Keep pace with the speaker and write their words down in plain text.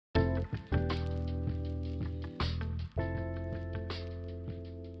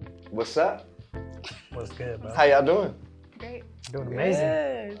What's up? What's good, bro? How y'all doing? Great. Doing amazing.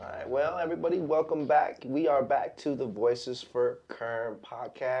 Good. All right, well, everybody, welcome back. We are back to the Voices for Kern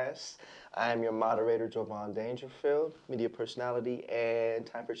podcast. I am your moderator, Jovan Dangerfield, media personality and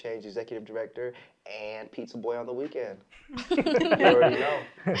Time for Change executive director and pizza boy on the weekend. You already know.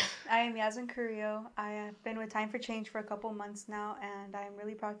 I am Yasmin Carrillo. I have been with Time for Change for a couple months now, and I'm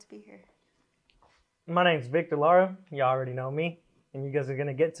really proud to be here. My name's Victor Lara. Y'all already know me, and you guys are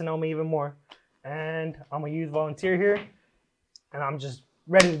gonna get to know me even more. And I'm a youth volunteer here, and I'm just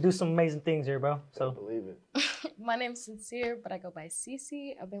ready to do some amazing things here, bro. I So believe it. My name's Sincere, but I go by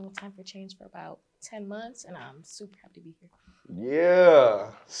Cece. I've been with Time for Change for about 10 months, and I'm super happy to be here.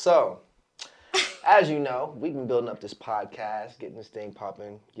 Yeah. So, as you know, we've been building up this podcast, getting this thing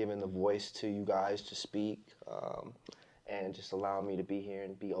popping, giving the voice to you guys to speak, and just allowing me to be here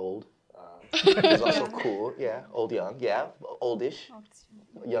and be old. It's also cool. Yeah, old, young. Yeah, oldish,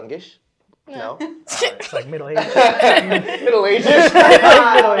 youngish. No. it's like middle age. Middle ages.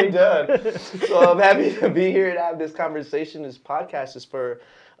 I'm done. So I'm happy to be here and have this conversation. This podcast is for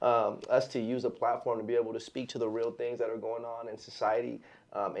us to use a platform to be able to speak to the real things that are going on in society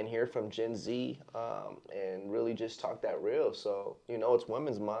and hear from Gen Z and really just talk that real. So, you know, it's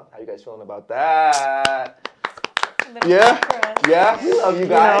Women's Month. How you guys feeling about that? Yeah, yeah, we love you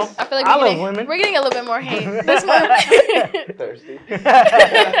guys. I feel like I love women. we're getting a little bit more hate this month. Thirsty.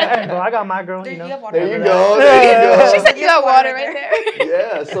 Well, I got my girl, you know. There you go. There you go. She said you got water right there.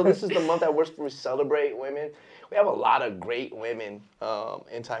 Yeah, so this is the month that we celebrate women. We have a lot of great women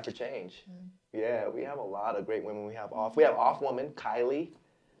in Time for Change. Yeah, we have a lot of great women. We have off woman, Kylie,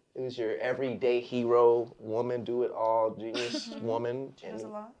 who's your everyday hero woman, do it all genius woman. She does a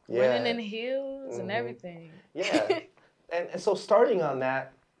lot. Yeah. Running in heels and everything. Yeah. And so starting on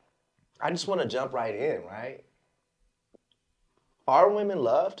that, I just want to jump right in, right? Are women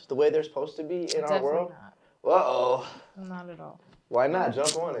loved the way they're supposed to be in our world? Not. Uh-oh. Not at all. Why not?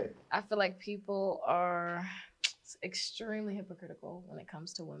 Jump on it. I feel like people are extremely hypocritical when it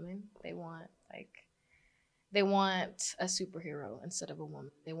comes to women. They want a superhero instead of a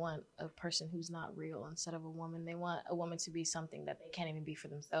woman. They want a person who's not real instead of a woman. They want a woman to be something that they can't even be for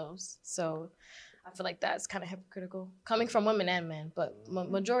themselves. So I feel like that's kind of hypocritical, coming from women and men, but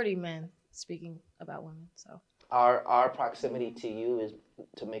majority men speaking about women. So Our proximity to you is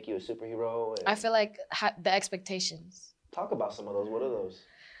to make you a superhero. And I feel like the expectations. talk about some of those. What are those?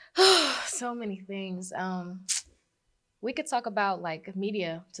 So many things. We could talk about like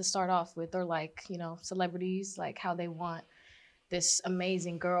media to start off with, or like, you know, celebrities, like how they want this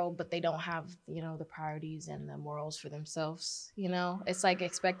amazing girl, but they don't have, you know, the priorities and the morals for themselves. You know, it's like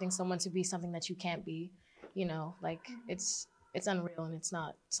expecting someone to be something that you can't be, you know, like it's unreal, and it's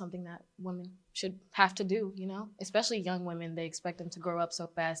not something that women should have to do, you know, especially young women. They expect them to grow up so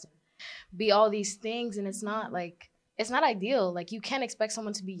fast and be all these things, and it's not ideal. Like, you can't expect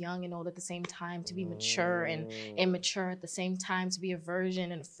someone to be young and old at the same time, to be mature and immature at the same time, to be a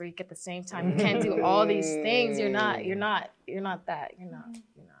virgin and a freak at the same time. You can't do all these things. You're not that. You're not,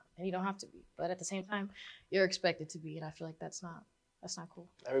 and you don't have to be. But at the same time, you're expected to be, and I feel like that's not cool.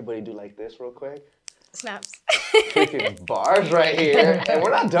 Everybody do like this real quick. Snaps. Freaking bars right here. And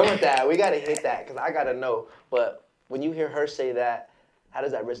we're not done with that. We got to hit that because I got to know. But when you hear her say that, how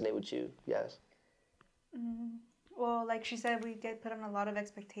does that resonate with you? Yes. Well, like she said, we get put on a lot of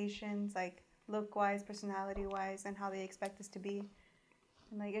expectations, like look-wise, personality-wise, and how they expect us to be.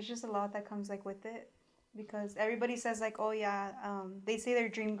 And like, it's just a lot that comes like with it, because everybody says like, oh yeah, they say their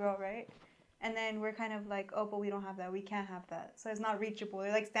dream girl, right? And then we're kind of like, oh, but we don't have that. We can't have that. So it's not reachable.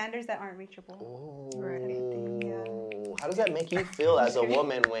 They're like standards that aren't reachable. Ooh. Or anything, yeah. How does that make you feel as a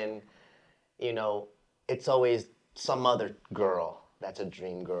woman when, you know, it's always some other girl that's a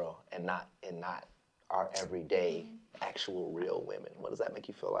dream girl and not our everyday actual real women? What does that make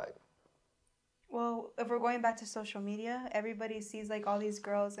you feel like? Well, if we're going back to social media, everybody sees like all these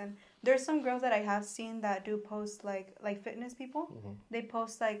girls, and there's some girls that I have seen that do post like fitness people. They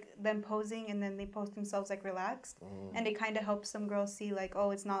post like them posing, and then they post themselves like relaxed, and it kind of helps some girls see like,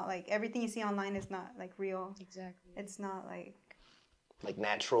 oh, it's not like everything you see online is not like real. Exactly. It's not like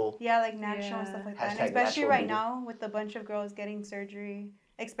natural. Yeah, like natural and stuff like that. And especially right now with a bunch of girls getting surgery,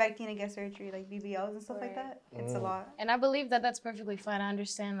 expecting to get surgery, like BBLs and stuff like that. It's a lot. And I believe that that's perfectly fine. I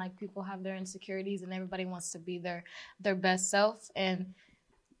understand like people have their insecurities and everybody wants to be their best self, and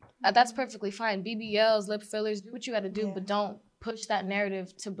that's perfectly fine. BBLs, lip fillers, do what you got to do, but don't push that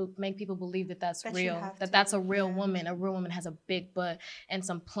narrative to make people believe that that's That you real, have that to, that's a real yeah. woman. A real woman has a big butt and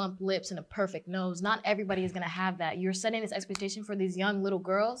some plump lips and a perfect nose. Not everybody is going to have that. You're setting this expectation for these young little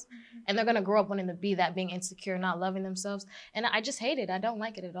girls, and they're going to grow up wanting to be that, being insecure, not loving themselves. And I just hate it. I don't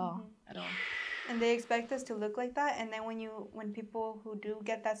like it at all. At all. And they expect us to look like that, and then when people who do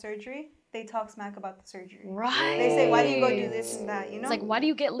get that surgery, they talk smack about the surgery. Right. They say, why do you go do this and that, you know? It's like, why do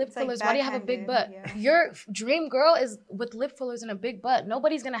you get lip It's like fillers? Why do you have a big butt? backhanded, Your dream girl is with lip fillers and a big butt.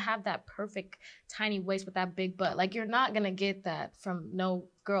 Nobody's going to have that perfect tiny waist with that big butt. Like, you're not going to get that from no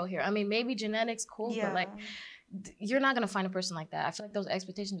girl here. I mean, maybe genetics, cool, but like, you're not going to find a person like that. I feel like those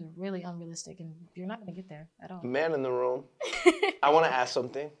expectations are really unrealistic, and you're not going to get there at all. Man in the room, I want to ask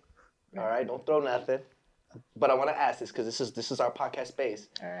something. All right, don't throw nothing. But I want to ask this because this is our podcast space.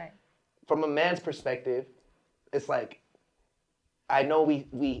 All right. From a man's perspective, it's like, I know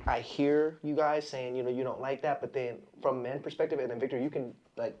I hear you guys saying, you know, you don't like that, but then from a man's perspective, and then Victor, you can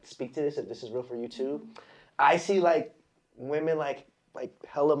like speak to this if this is real for you too. I see like women like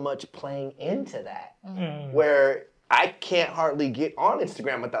hella much playing into that, where I can't hardly get on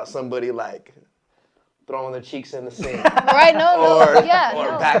Instagram without somebody like throwing their cheeks in the sink. Right, or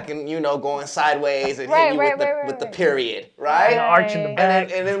no. back and, you know, going sideways and Right, hitting you with the period, right? The arch in the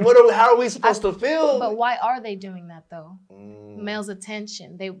back. And then how are we supposed to feel? But why are they doing that though? Males'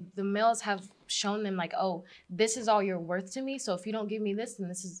 attention. The males have shown them like, oh, this is all you're worth to me. So if you don't give me this,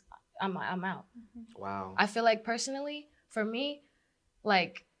 then I'm out. Wow. I feel like personally, for me,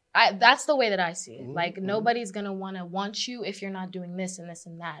 like that's the way that I see it. Like nobody's gonna want you if you're not doing this and this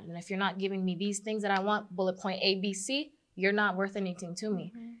and that. And if you're not giving me these things that I want, bullet point A, B, C, you're not worth anything to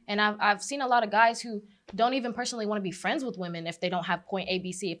me. And I've seen a lot of guys who don't even personally want to be friends with women if they don't have point A,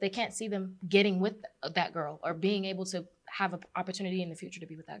 B, C. If they can't see them getting with that girl or being able to have an opportunity in the future to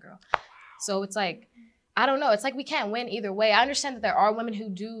be with that girl. So it's like, I don't know. It's like we can't win either way. I understand that there are women who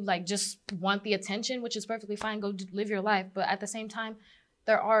do like just want the attention, which is perfectly fine. Go live your life. But at the same time,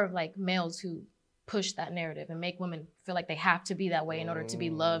 there are like males who push that narrative and make women feel like they have to be that way in order to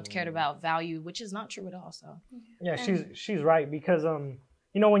be loved, cared about, valued, which is not true at all. So yeah, she's right because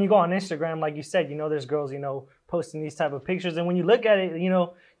you know, when you go on Instagram, like you said, you know, there's girls, you know, posting these type of pictures, and when you look at it, you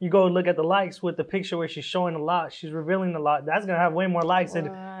know, you go look at the likes with the picture where she's showing a lot, she's revealing a lot. That's gonna have way more likes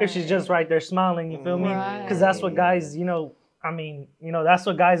than if she's just right there smiling. You feel me? Because that's what guys, you know, I mean, you know, that's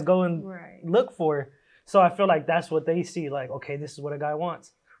what guys go and look for. So I feel like that's what they see, like, okay, this is what a guy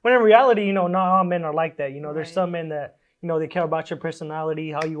wants. When in reality, you know, not all men are like that. You know, there's some men that, you know, they care about your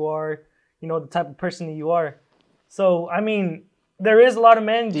personality, how you are, you know, the type of person that you are. So, I mean, there is a lot of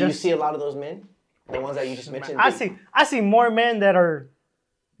men. Do you see a lot of those men? The ones that you just mentioned? I see more men that are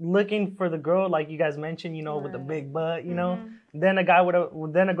looking for the girl, like you guys mentioned, you know, with the big butt, you know, than a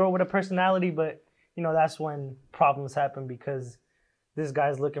girl with a personality. But, you know, that's when problems happen because this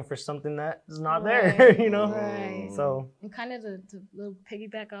guy's looking for something that is not there, you know? Right. So. And kind of to little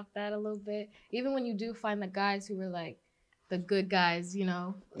piggyback off that a little bit, even when you do find the guys who are like the good guys, you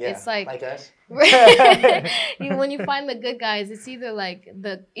know, it's like us. when you find the good guys, it's either like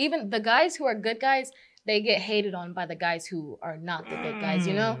even the guys who are good guys, they get hated on by the guys who are not the good guys,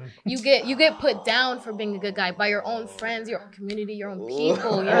 you know? You get put down for being a good guy by your own friends, your own community, your own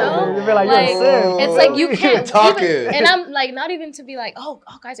people, you know? You feel like you're a simp. It's like you can't even, and I'm like not even to be like, oh,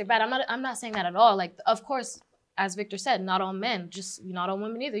 guys are bad. I'm not saying that at all. Like, of course, as Victor said, not all men, just not all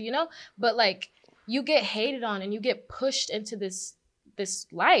women either, you know? But like you get hated on and you get pushed into this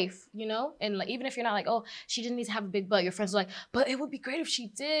life, you know? And like, even if you're not like, oh, she didn't need to have a big butt, your friends are like, but it would be great if she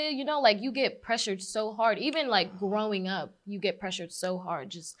did, you know? Like you get pressured so hard. Even like growing up, you get pressured so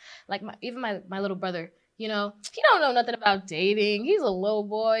hard. Just like my little brother, you know, he don't know nothing about dating. He's a little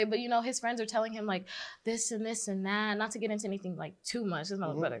boy, but you know, his friends are telling him like this and this and that, not to get into anything like too much, it's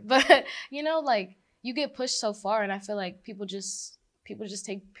my brother. But you know, like you get pushed so far, and I feel like people just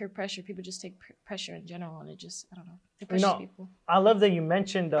take peer pressure. People just take pressure in general, and it just, I don't know. It pushes people. I love that you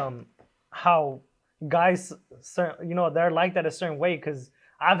mentioned how guys, you know, they're like that a certain way, because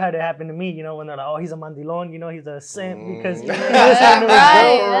I've had it happen to me, you know, when they're like, oh, he's a mandilon, you know, he's a simp because he's listening to his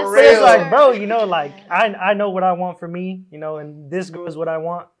girl. But it's like, bro, you know, like, I know what I want for me, you know, and this girl is what I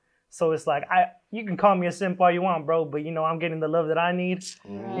want. So it's like, you can call me a simp all you want, bro, but, you know, I'm getting the love that I need,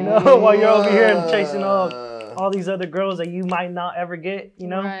 you know, while you're over here chasing all these other girls that you might not ever get, you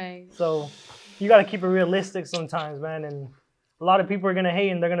know? Right. So you got to keep it realistic sometimes, man. And a lot of people are going to hate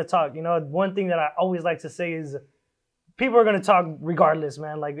and they're going to talk. You know, one thing that I always like to say is people are going to talk regardless,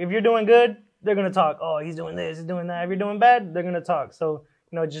 man. Like, if you're doing good, they're going to talk. Oh, he's doing this, he's doing that. If you're doing bad, they're going to talk. So,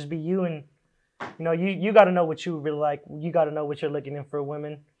 you know, just be you. And, you know, you got to know what you really like. You got to know what you're looking in for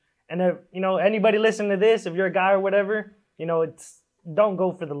women. And if, you know, anybody listening to this, if you're a guy or whatever, you know, don't go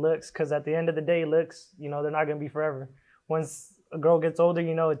for the looks, because at the end of the day, looks, you know, they're not gonna be forever. Once a girl gets older,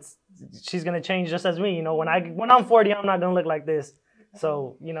 you know, she's gonna change just as me. You know, when I'm 40, I'm not gonna look like this.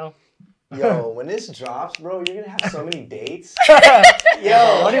 So, you know. Yo, when this drops, bro, you're gonna have so many dates. Yo,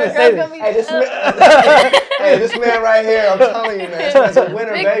 Don't even say this. Hey, this man right here, I'm telling you, man, that's a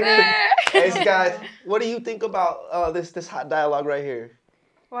winner, Big baby. Bear. Hey, guys, what do you think about this hot dialogue right here?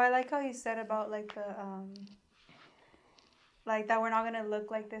 Well, I like how you said about like the like that we're not gonna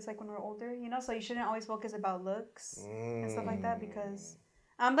look like this like when we're older, you know. So you shouldn't always focus about looks and stuff like that, because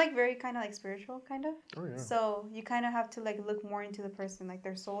I'm like very kind of like spiritual kind of. Oh, yeah. So you kind of have to like look more into the person. Like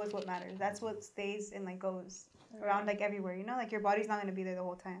their soul is what matters. That's what stays and like goes around like everywhere, you know. Like your body's not gonna be there the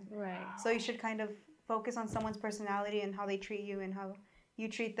whole time. Right. So you should kind of focus on someone's personality and how they treat you and how you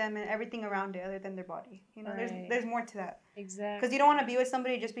treat them and everything around it other than their body. You know, Right. there's more to that. Exactly. Because you don't want to be with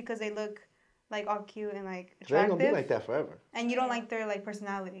somebody just because they look like all cute and like They ain't attractive, gonna be like that forever. and you don't like their like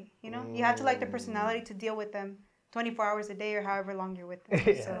personality. You know, you have to like their personality to deal with them 24 hours a day or however long you're with them.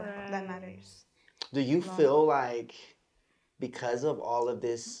 Yeah. So that Right. matters. Do you feel like because of all of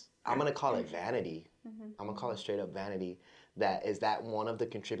this, I'm gonna call it vanity. I'm gonna call it straight up vanity. That one of the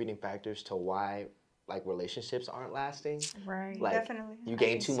contributing factors to why like relationships aren't lasting? Right. Like Definitely. you I gain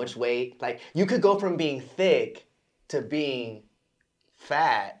think too so. much weight. Like you could go from being thick to being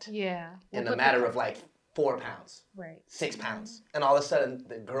fat Yeah. in We'll a put matter the- of like 4 pounds, Right. 6 pounds, and all of a sudden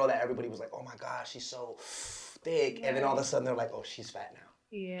the girl that everybody was like, oh my gosh, she's so thick, and then all of a sudden they're like, oh, she's fat now.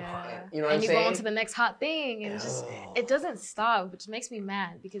 Yeah. You know what and I'm you saying? go on to the next hot thing, and it doesn't stop, which makes me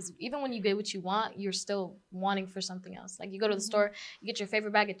mad, because even when you get what you want, you're still wanting for something else. Like you go to the store, you get your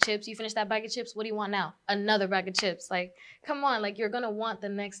favorite bag of chips, you finish that bag of chips, what do you want now? Another bag of chips. Like, come on, like you're gonna want the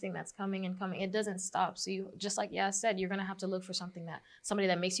next thing that's coming and coming. It doesn't stop. So you, just like I said, you're gonna have to look for somebody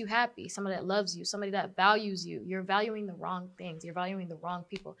that makes you happy, somebody that loves you, somebody that values you. You're valuing the wrong things. You're valuing the wrong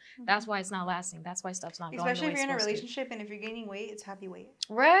people. That's why it's not lasting. That's why stuff's not going the Especially way if you're in a it's supposed to. relationship and if you're gaining weight, it's happy weight.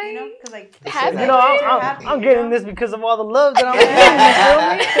 Right? You know, because like Happy You know, happy, I'm you getting know? this because of all the love that I'm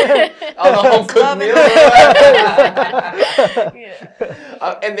getting. You feel me? Oh, the home cooked love meal.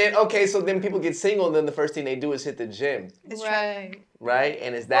 Yeah. And then okay, so then people get single, and then the first thing they do is hit the gym, It's Right. right?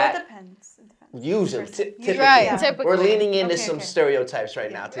 And is Well, it that depends. It depends. usually Person. typically? Right, Yeah. typically. We're leaning into Okay, some okay. stereotypes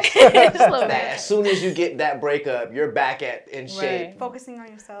right now. To Just a little that bit. as soon as you get that breakup, you're back in shape. Right. Focusing on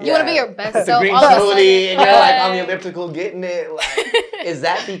yourself. You wanna be your best the self green all of a sudden. smoothie, and you're like on the Right. elliptical getting it. Like, is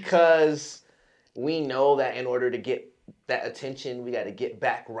that because we know that in order to get that attention, we got to get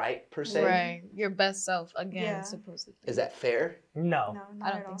back right per se? Right. Your best self again, Yeah. supposedly. Is that fair? No. No, not I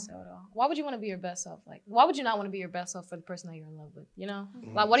don't at all. think so at all. Why would you want to be your best self? Like, why would you not want to be your best self for the person that you're in love with? You know,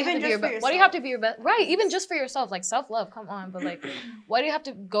 like, what do you have Even to be your just for best? Why do you have yourself. to be your best? Right, even just for yourself, like self-love. Come on, but like, why do you have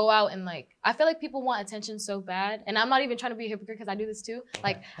to go out and like? I feel like people want attention so bad, and I'm not even trying to be a hypocrite because I do this too.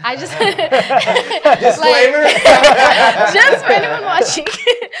 Like, I just Disclaimer. just for anyone watching.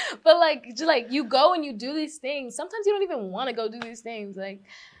 But like, just like you go and you do these things. Sometimes you don't even want to go do these things. Like,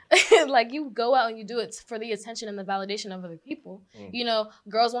 like you go out and you do it for the attention and the validation of other people. You know,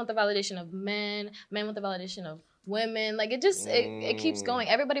 girls want the validation of men. Men want the validation of women. Like it just it keeps going.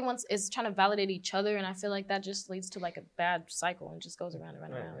 Everybody is trying to validate each other, and I feel like that just leads to like a bad cycle and just goes around and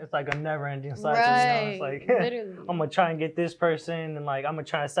around and around. It's like a never-ending cycle. Right. You know? It's like Literally. I'm gonna try and get this person, and like I'm gonna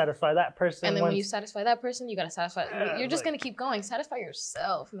try to satisfy that person. And then when you once- satisfy that person, you gotta satisfy. You're just like- gonna keep going. Satisfy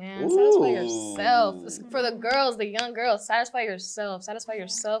yourself, man. Satisfy yourself. Ooh. For the girls, the young girls, satisfy yourself. Satisfy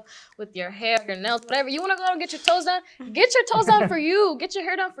yourself with your hair, your nails, whatever. You wanna go out and get your toes done? Get your toes done for you. Get your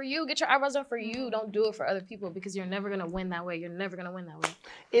hair done for you. Get your eyebrows done for you. Don't do it for other people because you're never gonna win that way. You're never gonna win that way.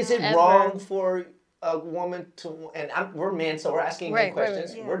 Is it Ever. wrong for a woman to? And we're men, so we're asking Right, good right,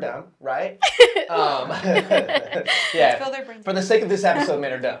 questions. right. We're dumb, right? Fill Yeah. their brains. For the sake of this episode,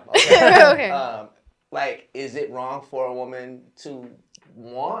 men are dumb. Okay. Okay. Like, is it wrong for a woman to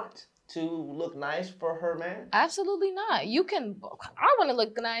want to look nice for her man? Absolutely not. You can. I want to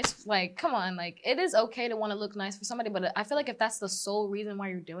look nice. Like, come on. Like, it is okay to want to look nice for somebody, but I feel like if that's the sole reason why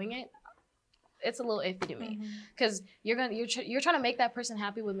you're doing it, it's a little iffy to me. Because you're trying to make that person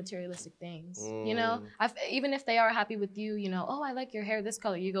happy with materialistic things. You know, even if they are happy with you, you know, oh, I like your hair this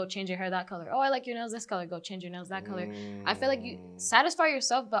color. You go change your hair that color. Oh, I like your nails this color. Go change your nails that color. I feel like you satisfy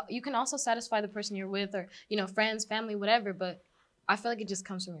yourself, but you can also satisfy the person you're with, or you know, friends, family, whatever. But I feel like it just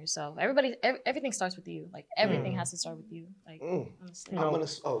comes from yourself. Everything starts with you. Like everything has to start with you. Like honestly. I'm gonna.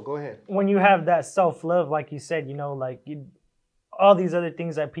 Oh, go ahead. when you have that self-love, like you said, you know, like all these other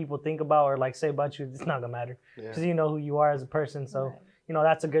things that people think about or like say about you, it's not gonna matter because you know who you are as a person. So, Right. you know,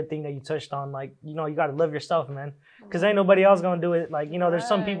 that's a good thing that you touched on. Like, you know, you got to love yourself, man. Because ain't nobody else going to do it. Like, you know, there's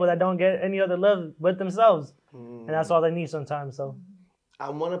some people that don't get any other love but themselves. And that's all they need sometimes. So I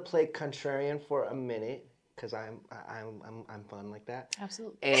want to play contrarian for a minute because I'm fun like that.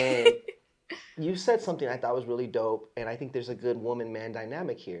 Absolutely. And you said something I thought was really dope, and I think there's a good woman-man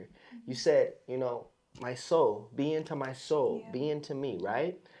dynamic here. You said, you know, my soul, be into my soul, be into me,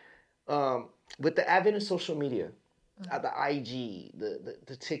 right? With the advent of social media, the IG,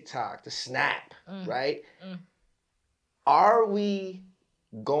 the TikTok, the Snap, right? Are we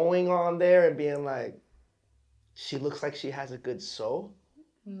going on there and being like, she looks like she has a good soul?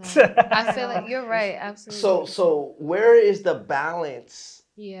 No. I feel like you're right. Absolutely. So where is the balance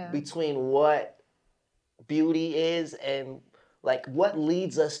yeah. between what beauty is and like what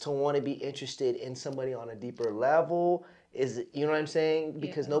leads us to want to be interested in somebody on a deeper level? Is it, you know what I'm saying?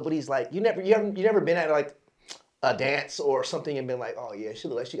 Because nobody's like, you never been at like a dance or something and been like, oh yeah, she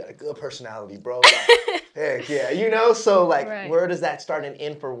looks like she got a good personality, bro. Like, heck yeah, you know. So like, where does that start and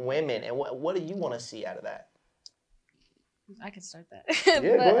end for women, and what do you want to see out of that? I can start that.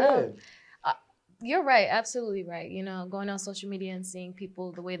 Yeah, go ahead. You're right, absolutely right. You know, going on social media and seeing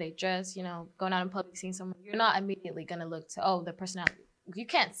people the way they dress, you know, going out in public, seeing someone, you're not immediately gonna look to their personality. You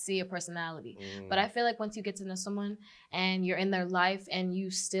can't see a personality. But I feel like once you get to know someone and you're in their life and you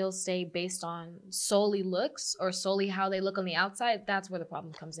still stay based on solely looks or solely how they look on the outside, that's where the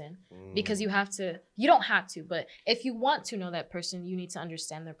problem comes in. Because you don't have to, but if you want to know that person, you need to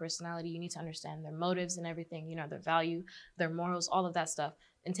understand their personality. You need to understand their motives and everything, you know, their value, their morals, all of that stuff.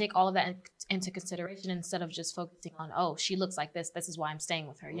 And take all of that into consideration instead of just focusing on, oh, she looks like this is why I'm staying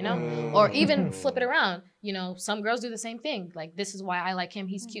with her, you know? Or even flip it around. You know, some girls do the same thing. Like, this is why I like him.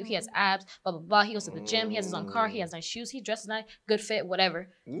 He's cute. He has abs, blah, blah, blah. He goes to the gym. He has his own car. He has nice shoes. He dresses nice, good fit, whatever.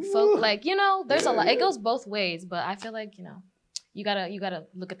 Like, you know, there's a lot. It goes both ways. But I feel like, you know, you gotta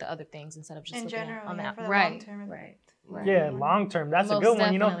look at the other things instead of just in looking general, on that. for the Right. long term. Right. yeah, long term. That's Most a good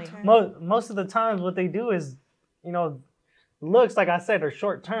one. You definitely. know, most of the times what they do is, you know, looks, like I said, are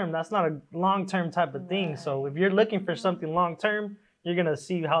short term. That's not a long term type of thing. So if you're looking for something long term, you're gonna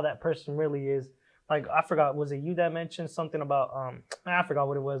see how that person really is. Like, I forgot, was it you that mentioned something about I forgot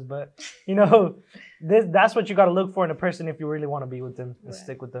what it was, but you know, that's what you got to look for in a person if you really want to be with them and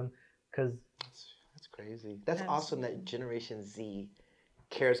stick with them. Because that's crazy. That's awesome that Generation Z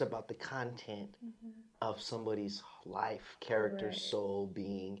cares about the content of somebody's life, character, soul,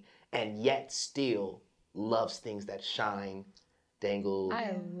 being, and yet still loves things that shine, dangle.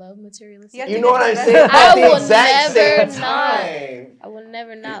 I love materialistic. You know what I'm saying? At the exact same time. I will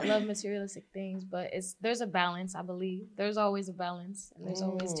never not love materialistic things, but there's a balance, I believe. There's always a balance, and there's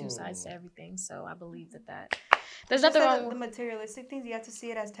always two sides to everything. So I believe that there's nothing wrong with the materialistic things. You have to see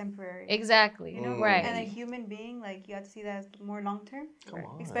it as temporary. Exactly. You know, right? And a human being, like, you have to see that as more long term. Come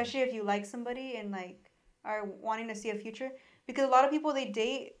on. Especially if you like somebody and like are wanting to see a future, because a lot of people, they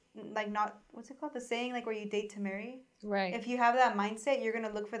date. Like, not, what's it called? The saying, like, where you date to marry. Right. If you have that mindset, you're going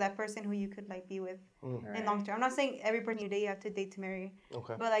to look for that person who you could, like, be with in long term. I'm not saying every person you date, you have to date to marry.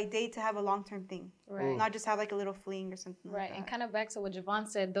 Okay. But, like, date to have a long term thing. Right. Not just have, like, a little fling or something like that. And kind of back to what Javon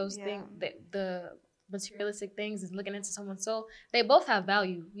said, those things, the materialistic things and looking into someone's soul, they both have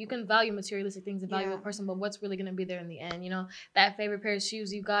value. You can value materialistic things and value a person, but what's really going to be there in the end? You know, that favorite pair of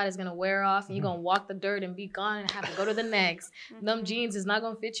shoes you got is going to wear off and you're going to walk the dirt and be gone and have to go to the next. Them jeans is not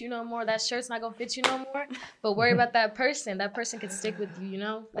going to fit you no more. That shirt's not going to fit you no more. But worry about that person. That person can stick with you, you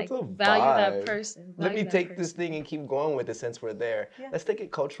know? Like, value that person. Let me take this thing and keep going with it since we're there. Yeah. Let's take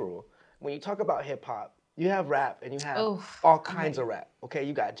it cultural. When you talk about hip hop, you have rap and you have all kinds of rap. Okay,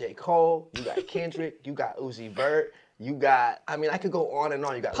 you got J. Cole, you got Kendrick, you got Uzi Vert, you got, I mean, I could go on and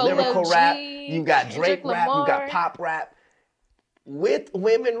on. You got Polo lyrical G, rap, you got Drake rap, you got pop rap. With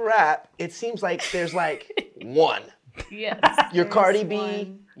women rap, it seems like there's like one. Yes. You're Cardi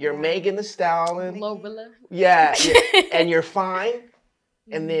B, you're Megan Thee Stallion. Glorilla. Yeah, and you're fine.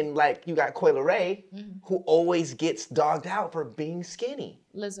 And then, like, you got Coi Leray, who always gets dogged out for being skinny.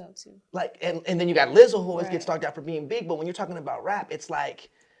 Lizzo, too. Like, and then you got Lizzo, who always gets dogged out for being big. But when you're talking about rap, it's like,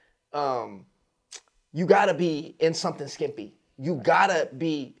 you gotta be in something skimpy. You gotta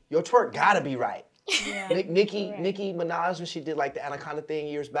be, your twerk gotta be right. Yeah. Nicki Minaj, when she did, like, the Anaconda thing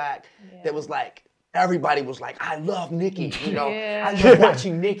years back, that was like, everybody was like, I love Nicki, you know? I love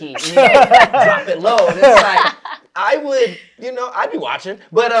watching Nicki, you know, drop it low. And it's like, I would, you know, I'd be watching,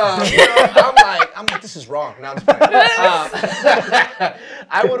 but you know, I'm like, this is wrong. No, I'm just playing.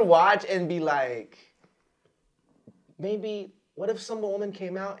 I would watch and be like, maybe, what if some woman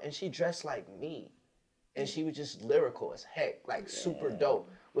came out and she dressed like me, and she was just lyrical as heck, like super dope?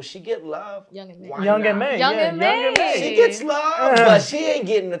 will she get love? Young and May. Why Young not? and May. Young yeah, and Young and May. May. She gets love, but she ain't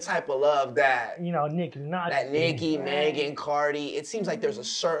getting the type of love that You know, Nicki Minaj. that Nicki, Right. Megan, Cardi. It seems like there's a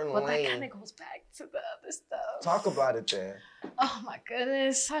certain But that kind lane. of goes back to the other stuff. Talk about it then. Oh my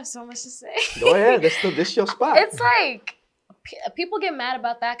goodness, I have so much to say. Go ahead. This your spot. It's like people get mad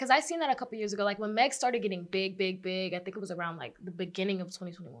about that because I seen that a couple years ago. Like when Meg started getting big. I think it was around like the beginning of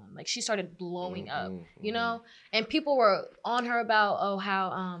 2021. Like she started blowing up, you know. And people were on her about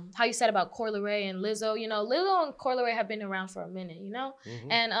how you said about Coi Leray and Lizzo. You know, Lizzo and Coi Leray have been around for a minute, you know.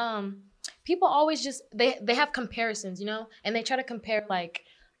 And people always just they have comparisons, you know, and they try to compare like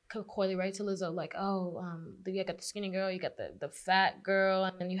Coi Leray to Lizzo, like, you got the skinny girl, you got the fat girl,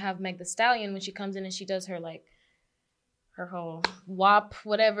 and then you have Meg Thee Stallion when she comes in and she does her like her whole WAP,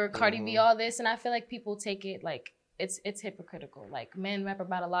 whatever, Cardi B, all this, and I feel like people take it like it's hypocritical. Like men rap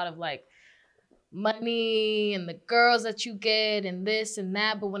about a lot of like money and the girls that you get and this and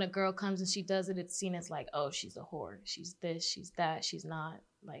that, but when a girl comes and she does it, it's seen as like, oh, she's a whore, she's this, she's that, she's not.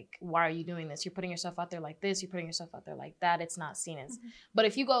 Like, why are you doing this? You're putting yourself out there like this, you're putting yourself out there like that. It's not seen as. But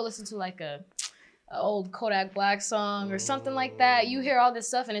if you go listen to like a old Kodak Black song or something like that, you hear all this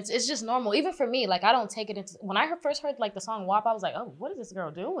stuff and it's just normal. Even for me, like I don't take it into, when I first heard like the song WAP, I was like, oh, what is this girl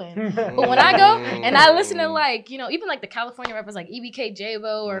doing? But when I go and I listen to like, you know, even like the California rappers like EBK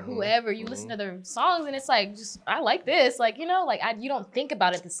Jabo or whoever, you listen to their songs and it's like, just, I like this. Like, you know, like you don't think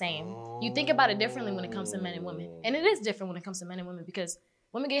about it the same. You think about it differently when it comes to men and women. And it is different when it comes to men and women because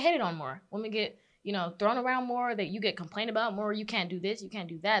women get hated on more. Women get, you know, thrown around more, that you get complained about more. You can't do this, you can't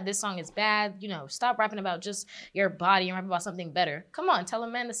do that. This song is bad. You know, stop rapping about just your body and rap about something better. Come on, tell a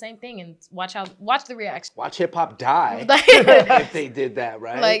man the same thing and watch the reaction. Watch hip hop die if they did that,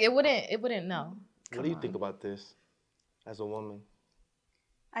 right? Like it wouldn't no. What do you think about this as a woman?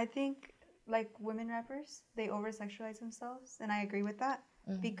 I think like women rappers, they over sexualize themselves, and I agree with that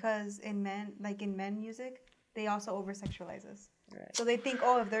because in men music, they also over sexualize us. Right. So they think,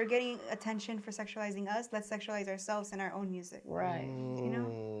 oh, if they're getting attention for sexualizing us, let's sexualize ourselves in our own music. Right. You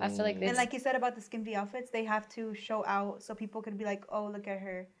know? I feel like and like you said about the skimpy outfits, they have to show out so people could be like, oh, look at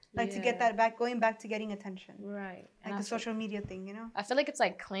her. Like to get that back, going back to getting attention. Right. Like the social media thing, you know? I feel like it's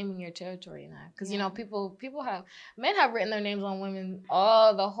like claiming your territory now. Because, you know, men have written their names on women,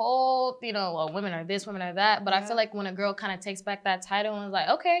 the whole, you know, well, women are this, women are that. But I feel like when a girl kind of takes back that title and is like,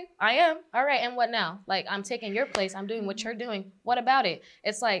 okay, I am. All right. And what now? Like, I'm taking your place. I'm doing what you're doing. What about it?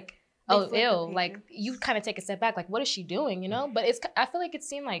 It's like, oh, ew. Like, you kind of take a step back. Like, what is she doing, you know? But I feel like it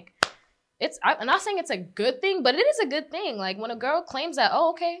seemed like, I'm not saying it's a good thing, but it is a good thing. Like when a girl claims that,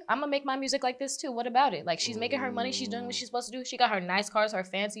 oh, okay, I'm gonna make my music like this too. What about it? Like she's making her money. She's doing what she's supposed to do. She got her nice cars, her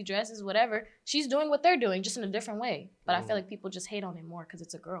fancy dresses, whatever. She's doing what they're doing, just in a different way. But I feel like people just hate on it more because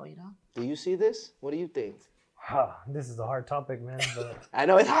it's a girl, you know? Do you see this? What do you think? This is a hard topic, man. But I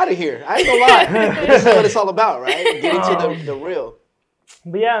know it's hot in here. I ain't gonna lie. This is what it's all about, right? Getting to the real.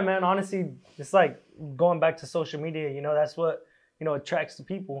 But yeah, man, honestly, it's like going back to social media, you know, that's what, you know, attracts the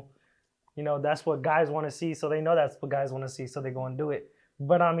people. You know, that's what guys want to see, so they know that's what guys want to see, so they go and do it.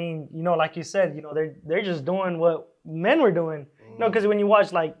 But I mean, you know, like you said, you know, they're just doing what men were doing. You know, because when you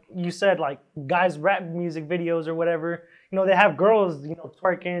watch, like you said, like guys rap music videos or whatever, you know, they have girls, you know,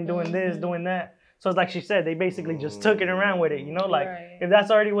 twerking, doing this, doing that. So it's like she said, they basically just took it around with it. You know, like if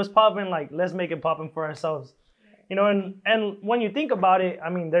that's already what's popping, like let's make it popping for ourselves. You know, and when you think about it, I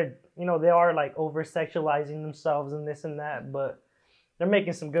mean, they are like over sexualizing themselves and this and that, but they're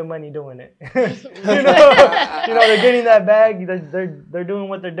making some good money doing it. you know, they're getting that bag. They're doing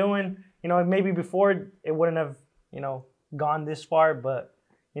what they're doing. You know, maybe before it wouldn't have, you know, gone this far, but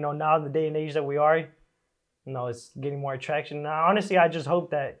you know, now the day and age that we are, you know, it's getting more attraction. Now, honestly, I just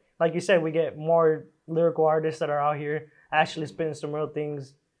hope that, like you said, we get more lyrical artists that are out here actually spitting some real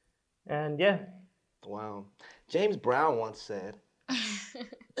things. And yeah. Wow. James Brown once said,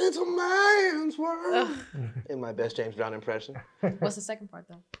 "It's a man's world." In my best James Brown impression. What's the second part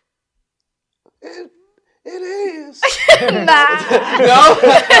though? It is. Nah. No?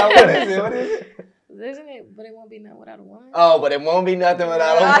 What is it? Isn't it? But it won't be nothing without a woman. Oh, but it won't be nothing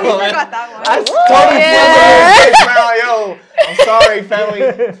without a I woman. forgot that one. I totally James Brown. Yo, I'm sorry,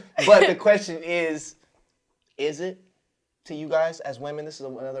 family. But the question is it to you guys as women? This is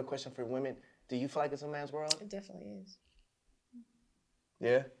another question for women. Do you feel like it's a man's world? It definitely is.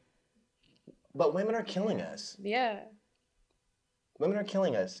 Yeah. But women are killing us. Yeah. Women are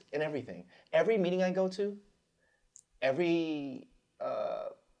killing us in everything. Every meeting I go to, every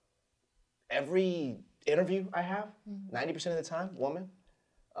interview I have, 90% of the time, woman.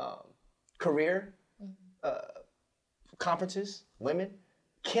 Career, conferences, women,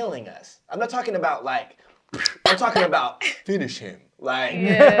 killing us. I'm not talking about I'm talking about finish him. like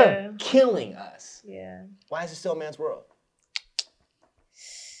Yeah. killing us. Yeah. Why is it still a man's world?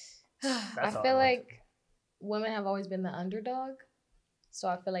 I feel like women have always been the underdog. So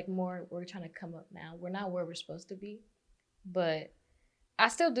I feel like we're trying to come up now. We're not where we're supposed to be. But I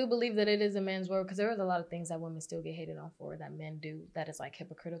still do believe that it is a man's world because there is a lot of things that women still get hated on for that men do that is like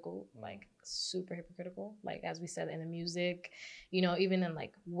hypocritical, like super hypocritical. Like as we said in the music, you know, even in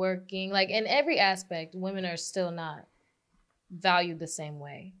like working, like in every aspect, women are still not valued the same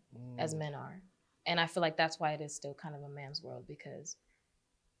way as men are. And I feel like that's why it is still kind of a man's world because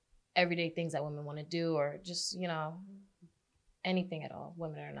everyday things that women want to do or just, you know, anything at all,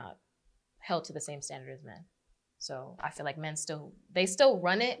 women are not held to the same standard as men. So I feel like men still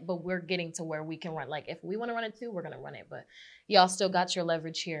run it, but we're getting to where we can run. Like if we want to run it too, we're going to run it. But y'all still got your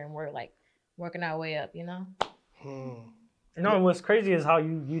leverage here and we're like working our way up, you know? You know, what's crazy is how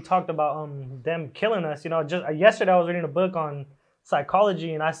you talked about them killing us. You know, just yesterday I was reading a book on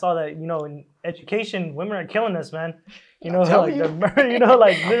psychology and I saw that, you know, in education, women are killing us, man. You know, like you know,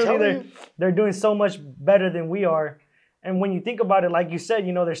 like literally they're doing so much better than we are. And when you think about it, like you said,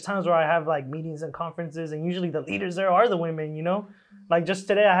 you know, there's times where I have like meetings and conferences and usually the leaders there are the women, you know? Like just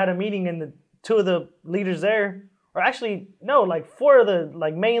today I had a meeting and the two of the leaders there, or actually, no, like four of the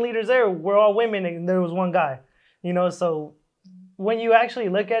like main leaders there were all women and there was one guy, you know? So when you actually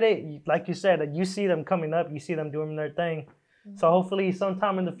look at it, like you said, like you see them coming up, you see them doing their thing. So hopefully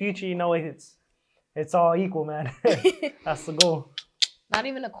sometime in the future, you know, it's all equal, man. That's the goal. Not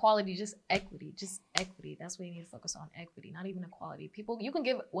even equality, just equity. Just equity. That's what you need to focus on, equity. Not even equality. People, you can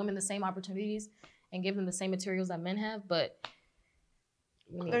give women the same opportunities and give them the same materials that men have, but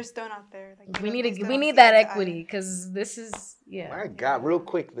they're still not there. Like, we need that equity because this is My God, real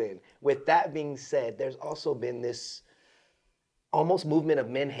quick then. With that being said, there's also been this almost movement of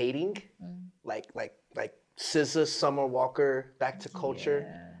men hating, like SZA, Summer Walker, Back to Culture,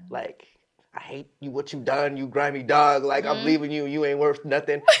 like. I hate you, what you done, you grimy dog. Like, I'm leaving you, you ain't worth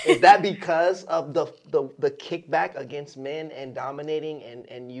nothing. Is that because of the kickback against men and dominating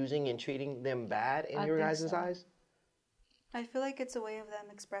and using and treating them bad in your guys' eyes? I feel like it's a way of them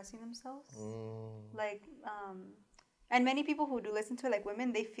expressing themselves. Like, and many people who do listen to it, like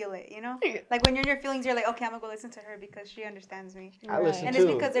women, they feel it, you know? Like when you're in your feelings, you're like, okay, I'm gonna go listen to her because she understands me. I listen and too.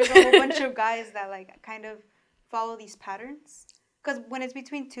 it's because there's a whole bunch of guys that like kind of follow these patterns. Because when it's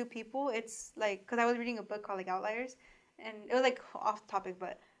between two people, it's like, because I was reading a book called like Outliers, and it was like off topic,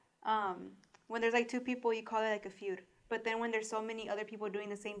 but when there's like two people, you call it like a feud. But then when there's so many other people doing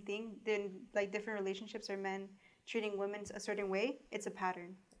the same thing, then like different relationships or men treating women a certain way, it's a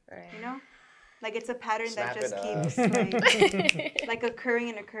pattern, you know? Like it's a pattern that just keeps like occurring,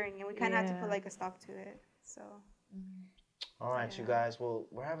 and we kind of have to put like a stop to it. So. All right, you guys. Well,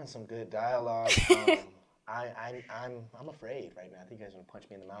 we're having some good dialogue. I'm afraid right now. I think you guys are gonna punch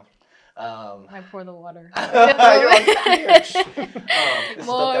me in the mouth. I pour the water.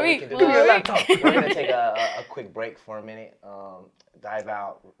 We're gonna take a quick break for a minute, dive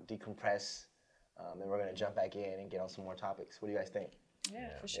out, decompress, then we're gonna jump back in and get on some more topics. What do you guys think?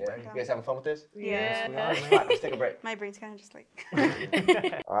 Yeah, for sure. You guys having fun with this? Yeah. All right, let's take a break. My brain's kind of just like.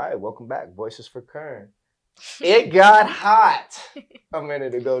 All right, welcome back. Voices for Kern. It got hot a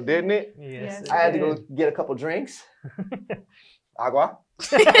minute ago, didn't it? Yes. I had to go get a couple drinks. Agua.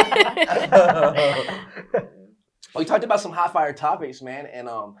 We talked about some hot fire topics, man, and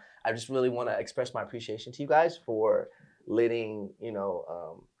I just really want to express my appreciation to you guys for letting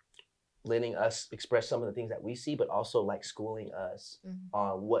us express some of the things that we see, but also like schooling us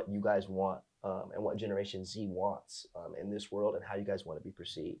on what you guys want and what Generation Z wants in this world and how you guys want to be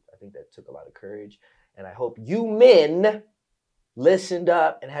perceived. I think that took a lot of courage. And I hope you men listened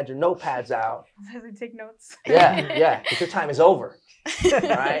up and had your notepads out. Take notes. Yeah, because your time is over. All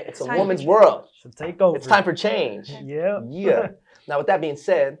right? It's a woman's world. Should take over. It's time for change. Yeah. Now, with that being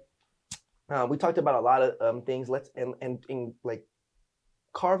said, we talked about a lot of things. And like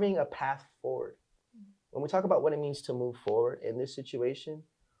carving a path forward. When we talk about what it means to move forward in this situation,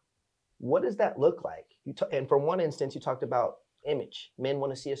 what does that look like? And for one instance, you talked about image. Men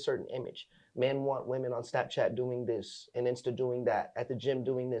want to see a certain image. Men want women on Snapchat doing this and Insta doing that, at the gym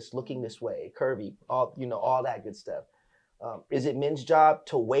doing this, looking this way, curvy, all that good stuff. Is it men's job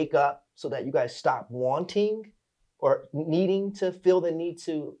to wake up so that you guys stop wanting or needing to feel the need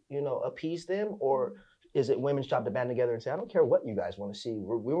to, appease them? Or is it women's job to band together and say, I don't care what you guys want to see.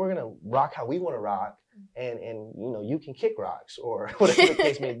 We're going to rock how we want to rock. And you can kick rocks or whatever the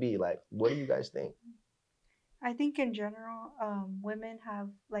case may be. Like, what do you guys think? I think in general, women have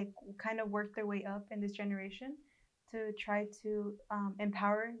like kind of worked their way up in this generation to try to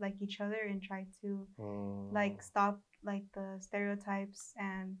empower like each other and try to like stop like the stereotypes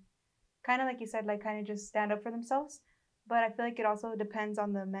and kind of like you said, like kind of just stand up for themselves. But I feel like it also depends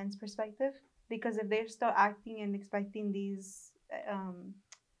on the men's perspective, because if they're still acting and expecting these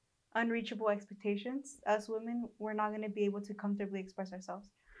unreachable expectations, us women, we're not going to be able to comfortably express ourselves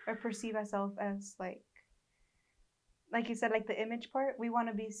or perceive ourselves as like you said, like the image part. We want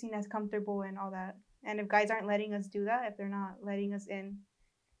to be seen as comfortable and all that. And if guys aren't letting us do that, if they're not letting us in,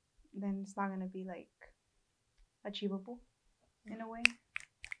 then it's not going to be like achievable in a way.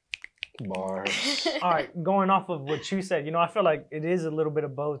 Bars. All right, going off of what you said, I feel like it is a little bit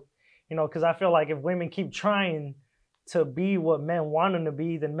of both, because I feel like if women keep trying to be what men want them to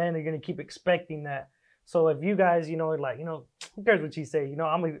be, then men are going to keep expecting that. So if you guys, who cares what you say?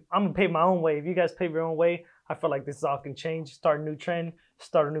 I'm gonna pave my own way. If you guys pave your own way, I feel like this all can change, start a new trend,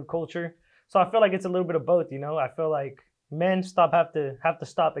 start a new culture. So I feel like it's a little bit of both, I feel like men have to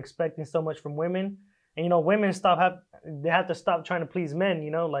stop expecting so much from women. And women they have to stop trying to please men,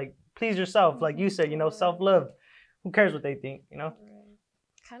 like please yourself, like you said, self-love. Who cares what they think,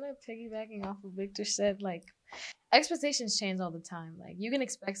 Kind of piggybacking off what Victor said, like expectations change all the time. Like you can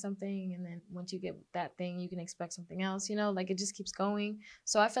expect something, and then once you get that thing, you can expect something else. Like it just keeps going.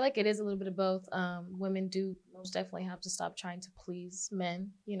 So I feel like it is a little bit of both. Women do most definitely have to stop trying to please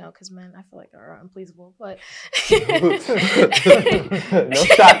men, because men I feel like are unpleasable. But no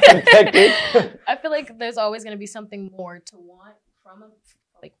shots detected. I feel like there's always going to be something more to want from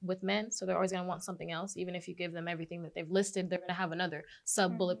like with men, so they're always going to want something else. Even if you give them everything that they've listed, they're going to have another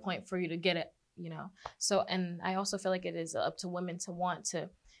sub bullet point for you to get it. So, and I also feel like it is up to women to want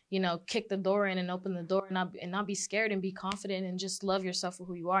to, kick the door in and open the door and not be scared and be confident and just love yourself for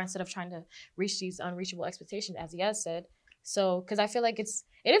who you are instead of trying to reach these unreachable expectations, as he has said. So, because I feel like it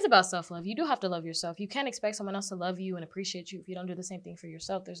is about self-love. You do have to love yourself. You can't expect someone else to love you and appreciate you if you don't do the same thing for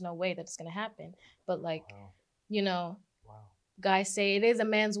yourself. There's no way that it's going to happen. But guys say it is a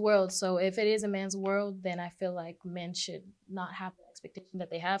man's world. So if it is a man's world, then I feel like men should not have the expectation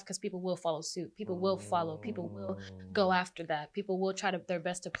that they have, because people will follow suit. People will follow. People will go after that. People will try their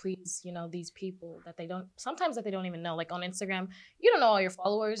best to please, these people that they don't even know. Like on Instagram, you don't know all your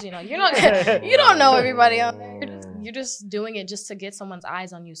followers. You're not, you don't know everybody on there. You're just doing it just to get someone's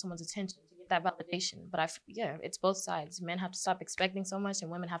eyes on you, someone's attention, to get that validation. But it's both sides. Men have to stop expecting so much,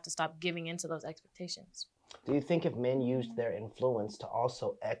 and women have to stop giving into those expectations. Do you think if men used their influence to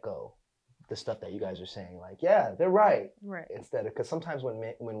also echo the stuff that you guys are saying, like, yeah, they're right, instead of, because sometimes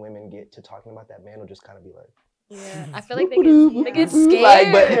when women get to talking about that, men will just kind of be like, yeah, I feel like they get scared.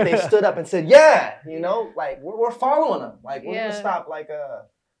 Like, but if they stood up and said, yeah, like we're following them, like we're gonna stop like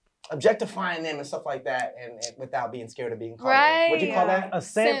objectifying them and stuff like that, and without being scared of being called. Right. What'd you call that? A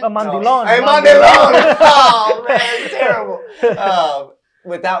simp, a mandilon. A mandilon. Oh man, terrible.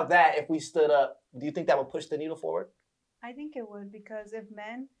 Without that, if we stood up, do you think that would push the needle forward? I think it would, because if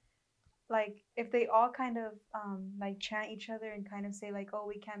men, like, if they all kind of like chant each other and kind of say like, oh,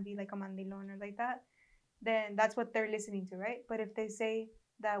 we can't be like a mandilon or like that, then that's what they're listening to, right? But if they say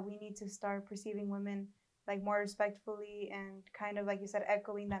that we need to start perceiving women like more respectfully and kind of like you said,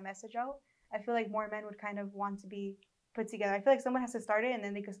 echoing that message out, I feel like more men would kind of want to be put together. I feel like someone has to start it, and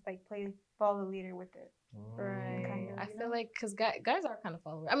then they could like follow the leader with it. Right. Kind of, I feel like because guys are kind of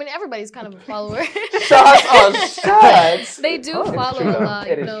followers. I mean, everybody's kind of a follower. Shots on shots. They do follow a lot.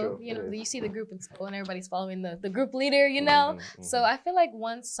 True. You see the group in school, and everybody's following the group leader. Mm-hmm. So I feel like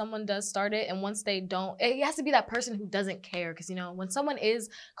once someone does start it, and once they don't, it has to be that person who doesn't care. Because when someone is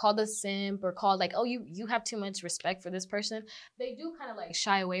called a simp or called like, oh, you have too much respect for this person, they do kind of like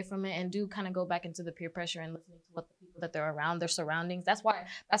shy away from it and do kind of go back into the peer pressure and listening to what the people that they're around, their surroundings. That's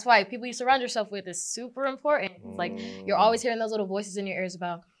why people you surround yourself with is super important. It's like you're always hearing those little voices in your ears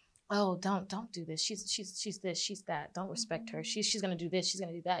about, oh, don't do this. She's this, she's that. Don't respect her. She's gonna do this. She's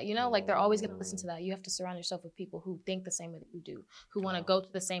gonna do that. Like they're always gonna listen to that. You have to surround yourself with people who think the same way that you do, who want to go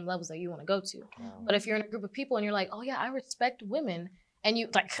to the same levels that you want to go to. But if you're in a group of people and you're like, oh yeah, I respect women, and you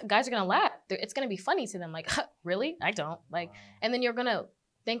like, guys are gonna laugh. It's gonna be funny to them. Like, really? I don't like. And then you're gonna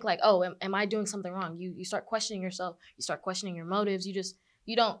think like, oh, am I doing something wrong? You start questioning yourself. You start questioning your motives.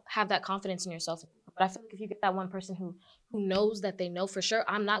 You don't have that confidence in yourself. But I feel like if you get that one person who knows that they know for sure,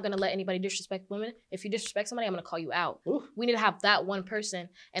 I'm not going to let anybody disrespect women. If you disrespect somebody, I'm going to call you out. Ooh. We need to have that one person.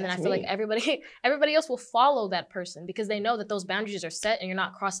 And then I feel like everybody else will follow that person because they know that those boundaries are set and you're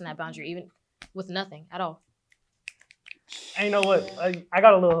not crossing that boundary even with nothing at all. And you know what? I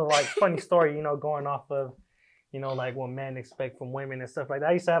got a little like funny story, going off of, like what men expect from women and stuff like that.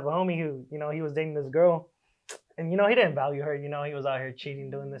 I used to have a homie who, he was dating this girl. And he didn't value her. He was out here cheating,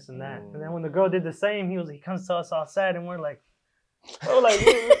 doing this and that. And then when the girl did the same, he comes to us all sad, and we're like, bro, like,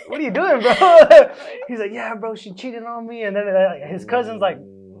 what are you doing, bro? He's like, yeah, bro, she cheated on me. And then his cousin's like,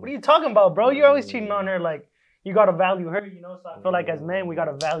 what are you talking about, bro? You're always cheating on her. Like, you gotta value her, So I feel like as men, we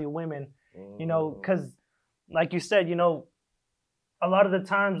gotta value women, because like you said, a lot of the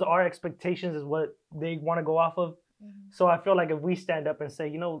times our expectations is what they want to go off of. So I feel like if we stand up and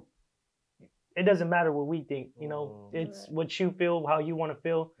say, it doesn't matter what we think, it's what you feel, how you want to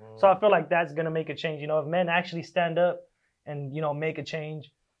feel. So I feel like that's going to make a change. If men actually stand up and, make a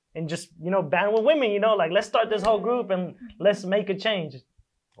change and just, ban with women, like, let's start this whole group and let's make a change.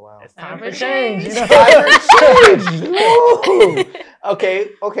 Wow. It's time for change.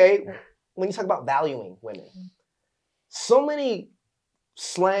 Okay. When you talk about valuing women, so many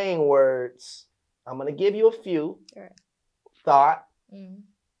slang words. I'm going to give you a few. Right. Thought.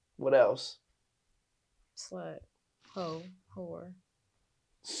 What else? Slut. Hoe. Whore.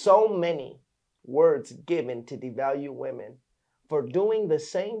 So many words given to devalue women for doing the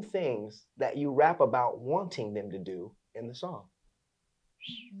same things that you rap about wanting them to do in the song.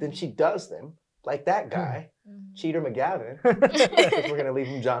 Then she does them, like that guy, Cheater McGavin. We're going to leave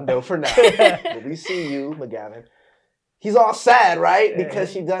him John Doe for now. But we see you, McGavin. He's all sad, right?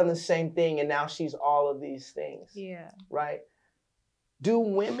 Because she's done the same thing and now she's all of these things. Yeah. Right? Do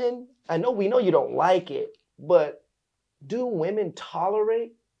women, we know you don't like it, but do women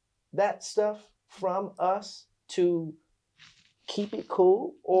tolerate that stuff from us to keep it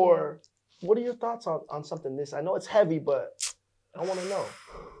cool? Or what are your thoughts on something this? I know it's heavy, but I want to know.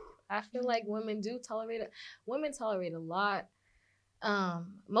 I feel like women do tolerate it. Women tolerate a lot.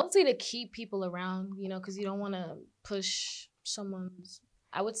 Mostly to keep people around, because you don't want to push someone's,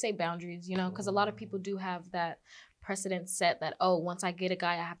 I would say, boundaries, because a lot of people do have that precedent set that, once I get a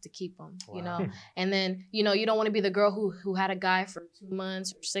guy, I have to keep him, and then, you don't want to be the girl who had a guy for 2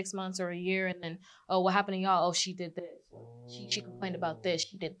 months or 6 months or a year, and then, what happened to y'all? Oh, she did this. She complained about this.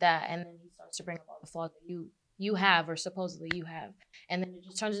 She did that. And then he starts to bring up all the flaws that you have, or supposedly you have. And then it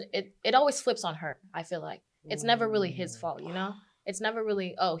just turns, it always flips on her, I feel like. It's never really his fault, It's never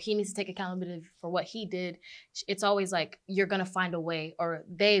really, he needs to take accountability for what he did. It's always like, you're going to find a way, or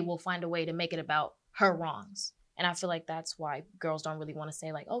they will find a way to make it about her wrongs. And I feel like that's why girls don't really want to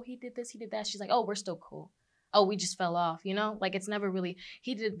say, like, oh, he did this, he did that. She's like, oh, we're still cool. Oh, we just fell off, Like, it's never really,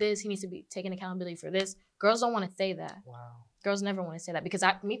 he did this, he needs to be taking accountability for this. Girls don't want to say that. Wow. Girls never want to say that, because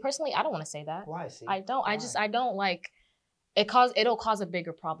me personally, I don't want to say that. Why? See? I don't. Why? I don't like, it'll cause a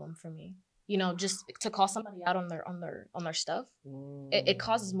bigger problem for me. Just to call somebody out on their stuff, it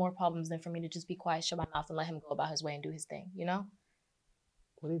causes more problems than for me to just be quiet, shut my mouth, and let him go about his way and do his thing.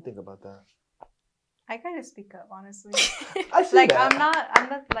 What do you think about that? I kind of speak up, honestly. I see that. I'm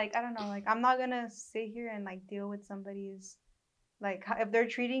not like, I don't know, like, I'm not gonna sit here and like deal with somebody's, like, if they're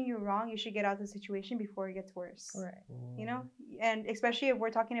treating you wrong, you should get out of the situation before it gets worse. Right. And especially if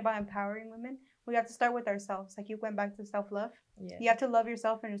we're talking about empowering women, we have to start with ourselves. Like, you went back to self-love. Yeah. You have to love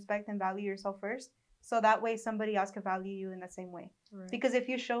yourself and respect and value yourself first. So that way somebody else can value you in the same way. Right. Because if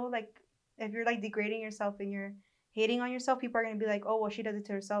you show, like, if you're like degrading yourself and you're hating on yourself, people are going to be like, oh, well, she does it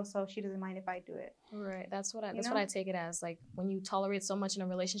to herself, so she doesn't mind if I do it. Right. That's what I take it as. Like, when you tolerate so much in a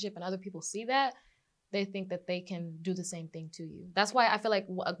relationship and other people see that, they think that they can do the same thing to you. That's why I feel like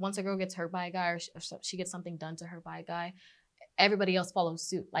once a girl gets hurt by a guy, or she gets something done to her by a guy, everybody else follows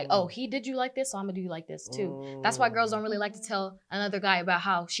suit. Like, oh, he did you like this, so I'm gonna do you like this too. That's why girls don't really like to tell another guy about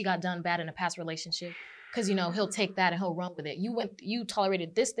how she got done bad in a past relationship. Because, he'll take that and he'll run with it. You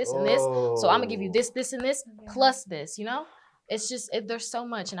tolerated this, and this, so I'm gonna give you this, and this, plus this, It's just, there's so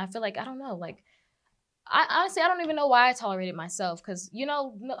much. And I feel like, I don't know, like, I honestly, I don't even know why I tolerated myself. Because,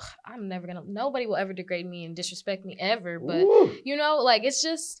 I'm never gonna, nobody will ever degrade me and disrespect me ever. But, like, it's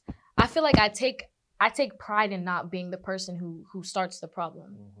just, I feel like I take pride in not being the person who starts the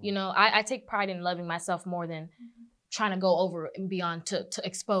problem. I take pride in loving myself more than trying to go over and beyond to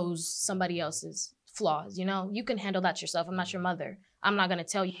expose somebody else's flaws. You can handle that yourself. I'm not your mother. I'm not going to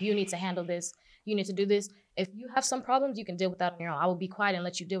tell you, you need to handle this. You need to do this. If you have some problems, you can deal with that on your own. I will be quiet and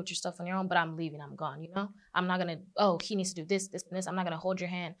let you deal with your stuff on your own, but I'm leaving. I'm gone, I'm not going to, he needs to do this, and this. I'm not going to hold your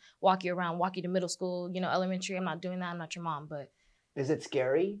hand, walk you around, walk you to middle school, elementary. I'm not doing that. I'm not your mom, but. Is it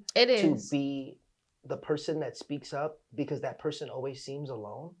scary? It is. To be the person that speaks up because that person always seems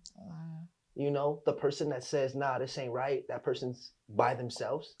alone? The person that says, nah, this ain't right. That person's by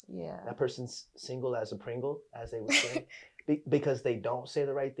themselves. Yeah. That person's single as a Pringle, as they would say, because they don't say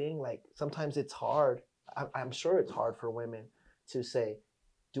the right thing. Like, sometimes it's hard. I'm sure it's hard for women to say,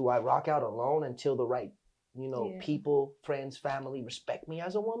 do I rock out alone until the right, people, friends, family respect me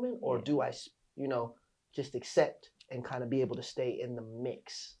as a woman? Or do I, just accept and kind of be able to stay in the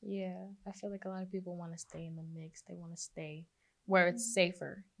mix. Yeah, I feel like a lot of people want to stay in the mix. They want to stay where it's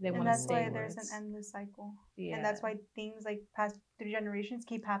safer. They And want to that's stay why where there's an it's... endless cycle. Yeah. And that's why things like past 3 generations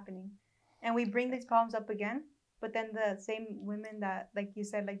keep happening. And we bring these problems up again, but then the same women that, like you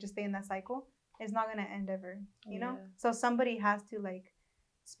said, like just stay in that cycle, it's not going to end ever, you know? Yeah. So somebody has to like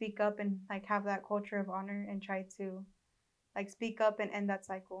speak up and like have that culture of honor and try to like speak up and end that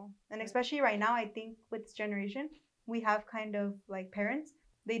cycle. And especially right now, I think with this generation, we have kind of like parents,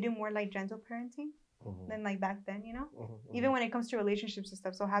 they do more like gentle parenting than like back then, you know? Even when it comes to relationships and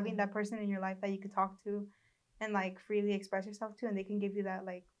stuff. So having that person in your life that you could talk to and like freely express yourself to, and they can give you that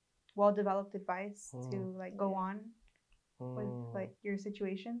like well-developed advice to like go on with like your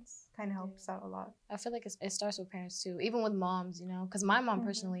situations, kind of helps out a lot. I feel like it starts with parents too, even with moms, you know, because my mom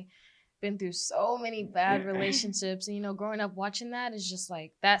personally been through so many bad relationships, and you know, growing up watching that is just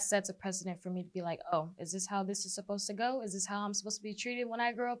like, that sets a precedent for me to be like, oh, is this how this is supposed to go? Is this how I'm supposed to be treated when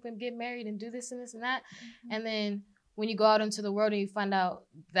I grow up and get married and do this and this and that? And then when you go out into the world and you find out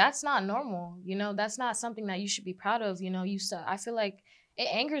that's not normal, you know, that's not something that you should be proud of, you know, I feel like it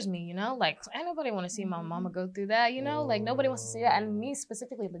angers me, you know, like ain't nobody want to see my mama go through that, you know, like nobody wants to see that. And me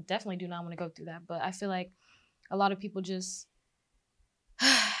specifically, but definitely do not want to go through that. But I feel like a lot of people just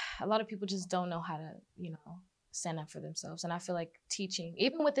don't know how to, you know, stand up for themselves. And I feel like teaching,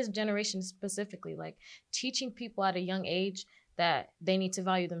 even with this generation specifically, like teaching people at a young age that they need to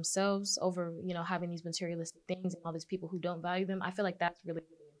value themselves over, you know, having these materialistic things and all these people who don't value them. I feel like that's really,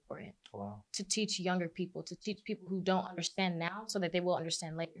 really important. Wow. To teach younger people, to teach people who don't understand now so that they will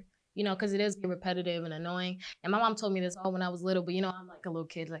understand later. You know, because it is repetitive and annoying. And my mom told me this all when I was little, but you know, I'm like a little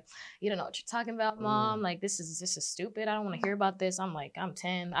kid, like, you don't know what you're talking about, Mom. Like, this is stupid. I don't want to hear about this. I'm like, I'm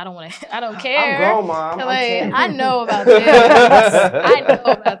 10. I don't care. I'm grown, Mom. Like, I'm 10. I know about this. I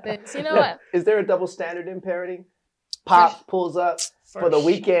know about this. You know what? Is there a double standard in parenting? Pop pulls up for the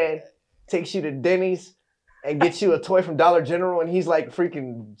weekend, takes you to Denny's, and gets you a toy from Dollar General, and he's like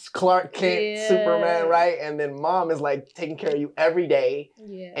freaking Clark Kent, Superman, right? And then Mom is like taking care of you every day,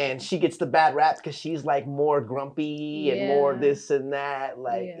 and she gets the bad rap because she's like more grumpy and more this and that.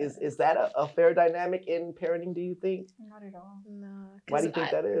 Like, is that a fair dynamic in parenting, do you think? Not at all. No. Why do you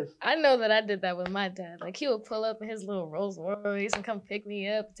think that is? I know that I did that with my dad. Like, he would pull up in his little Rolls Royce and come pick me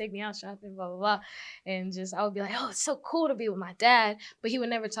up, take me out shopping, blah, blah, blah. And just, I would be like, oh, it's so cool to be with my dad. But he would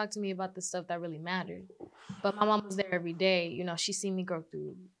never talk to me about the stuff that really mattered. But my mom was there every day. You know, she seen me go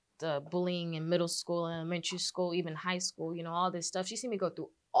through the bullying in middle school, elementary school, even high school, you know, all this stuff. She seen me go through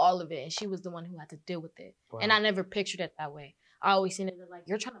all of it, and she was the one who had to deal with it. Wow. And I never pictured it that way. I always seen it like,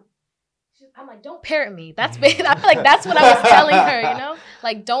 you're trying to, I'm like, don't parent me. I feel like that's what I was telling her, you know?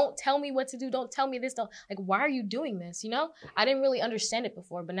 Like, don't tell me what to do. Don't tell me this. Like, why are you doing this, you know? I didn't really understand it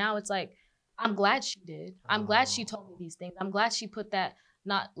before, but now it's like, I'm glad she did. I'm glad she told me these things. I'm glad she put that,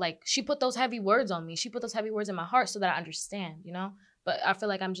 she put those heavy words on me. She put those heavy words in my heart so that I understand, you know? But I feel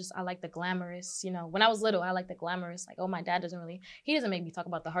like I like the glamorous, you know? When I was little, I like the glamorous. Like, oh, my dad he doesn't make me talk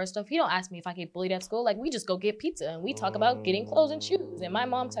about the hard stuff. He don't ask me if I get bullied at school. Like, we just go get pizza and we talk about getting clothes and shoes. And my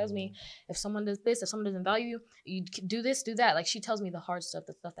mom tells me, if someone does this, if someone doesn't value you, you do this, do that. Like, she tells me the hard stuff,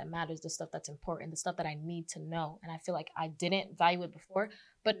 the stuff that matters, the stuff that's important, the stuff that I need to know. And I feel like I didn't value it before.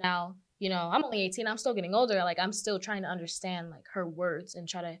 But now, you know, I'm only 18. I'm still getting older. Like, I'm still trying to understand, like, her words and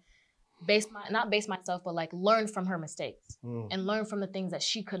try to not base myself, but like learn from her mistakes and learn from the things that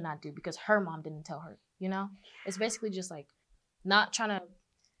she could not do because her mom didn't tell her, you know? It's basically just like not trying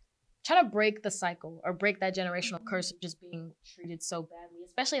to break the cycle or break that generational curse of just being treated so badly,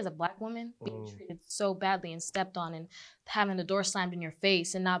 especially as a Black woman, being treated so badly and stepped on and having the door slammed in your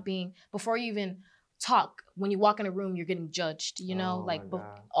face and not being, before you even talk, when you walk in a room, you're getting judged, you know?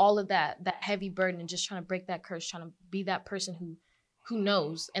 All of that heavy burden, and just trying to break that curse, trying to be that person who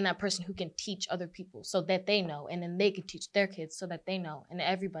knows, and that person who can teach other people so that they know, and then they can teach their kids so that they know, and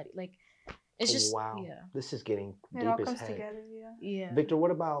everybody. Like, it's just, This is getting deep it all as comes heck. together, Victor,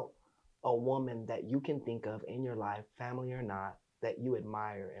 what about a woman that you can think of in your life, family or not, that you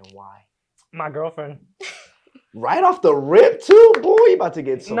admire, and why? My girlfriend. Right off the rip too, boy. You about to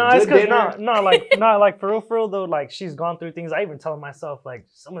get some good dinner. like for real though. Like, she's gone through things. I even tell myself, like,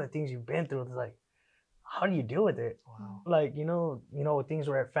 some of the things you've been through. It's like, how do you deal with it? Wow. Like, you know, with things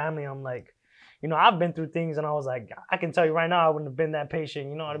where at family, I'm like, you know, I've been through things, and I was like, I can tell you right now, I wouldn't have been that patient.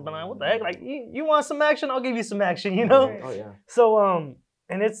 You know, I'd have been like, what the heck? Like, you want some action? I'll give you some action. You know. Oh yeah. So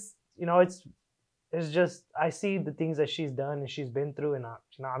and it's, you know, it's just, I see the things that she's done and she's been through, and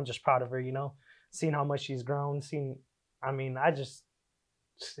I'm just proud of her. You know, seeing how much she's grown.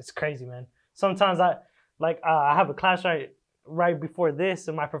 It's crazy, man. Sometimes I have a class right right before this,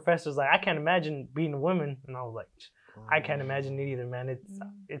 and my professor's like, I can't imagine being a woman, and I was like, I can't imagine it either, man.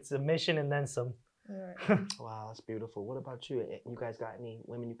 It's a mission and then some. Right. Wow, that's beautiful. What about you? You guys got any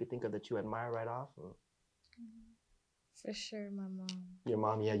women you could think of that you admire right off? Or? For sure, my mom. Your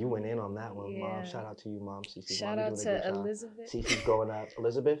mom, yeah, you went in on that one, Mom. Yeah. Shout out to you, Mom. Cece, Shout Mom, out you're doing a to good job. Elizabeth. Cece's growing up.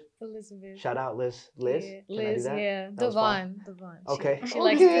 Elizabeth? Elizabeth. Shout out Liz. Liz? Yeah. Can I do Liz, that? yeah. That was fine. Devon. Okay. She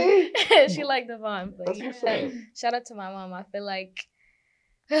likes Okay. she liked Devon. But That's what's up. shout out to my mom. I feel like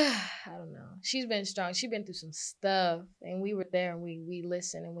I don't know. She's been strong. She's been through some stuff, and we were there, and we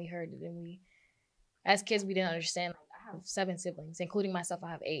listened, and we heard it, and we, as kids, we didn't understand. Like, I have 7 siblings, including myself.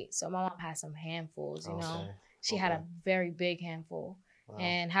 I have 8. So my mom had some handfuls. You know, she had a very big handful. Wow.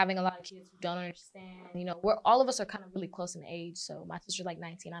 And having a lot of kids who don't understand, you know, all of us are kind of really close in age. So my sister's like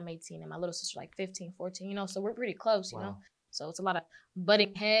 19, I'm 18, and my little sister's like 15, 14, you know, so we're pretty close, you know. So it's a lot of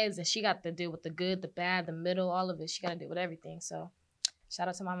butting heads, and she got to deal with the good, the bad, the middle, all of it. She got to deal with everything. So shout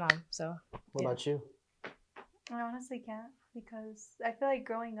out to my mom. So What about you? I honestly can't, because I feel like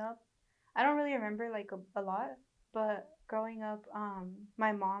growing up, I don't really remember like a lot, but growing up,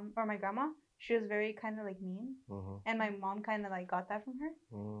 my mom or my grandma, she was very kind of like mean, and my mom kind of like got that from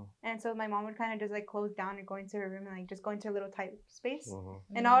her, and so my mom would kind of just like close down or go into her room and like just go into a little tight space,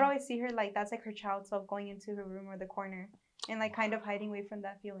 and I would always see her like that's like her child self going into her room or the corner and like kind of hiding away from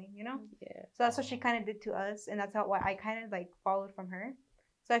that feeling, you know? Yeah. So that's what she kind of did to us, and that's why I kind of like followed from her.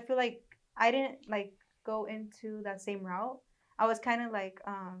 So I feel like I didn't like go into that same route. I was kind of like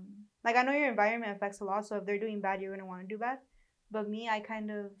I know your environment affects a lot, so if they're doing bad, you're gonna want to do bad. But me, I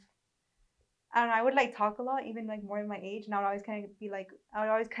kind of, I don't know, I would like talk a lot, even like more than my age, and I would always kind of be like, I would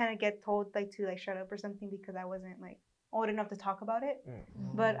always kind of get told like to like shut up or something because I wasn't like old enough to talk about it.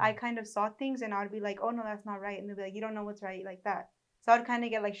 But I kind of saw things, and I would be like, oh no, that's not right, and they'd be like, you don't know what's right, like that. So I would kind of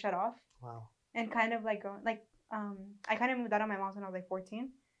get like shut off. Wow. And kind of like I kind of moved out of my mom's when I was like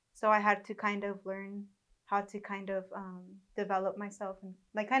 14, so I had to kind of learn how to kind of develop myself and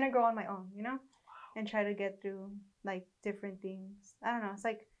like kind of grow on my own, you know, and try to get through like different things. I don't know. It's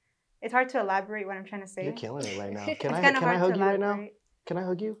like, it's hard to elaborate what I'm trying to say. You're killing it right now. Can It's I hug you right now? elaborate. Can I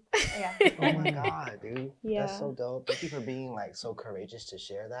hug you? Yeah. Oh my God, dude. Yeah. That's so dope. Thank you for being like so courageous to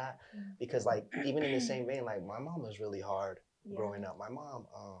share that. Because like even in the same vein, like my mom was really hard growing up. My mom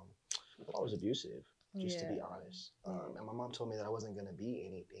was abusive, just to be honest. And my mom told me that I wasn't gonna be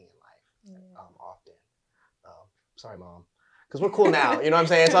anything in life often. Sorry, Mom. Because we're cool now, you know what I'm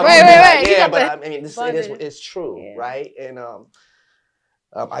saying? So Right. Yeah, but I mean, it's true, right? And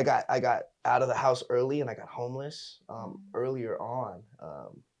I got out of the house early, and I got homeless earlier on.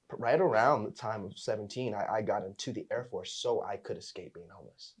 Right around the time of 17, I got into the Air Force so I could escape being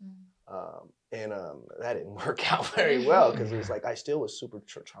homeless. And that didn't work out very well because it was like I still was super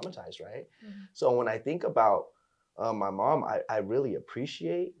traumatized, right? So when I think about my mom, I really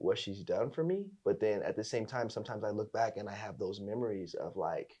appreciate what she's done for me. But then at the same time, sometimes I look back and I have those memories of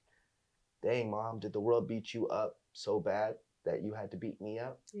like, dang, Mom, did the world beat you up so bad that you had to beat me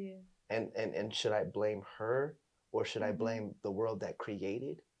up? Yeah. And should I blame her, or should I blame the world that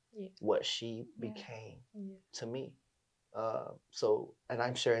created what she became to me? So, and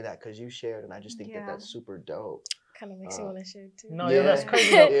I'm sharing that because you shared, and I just think that that's super dope. Kind of makes you want to share too. No, that's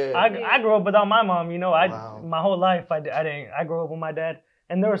crazy. I grew up without my mom. You know, my whole life I grew up with my dad,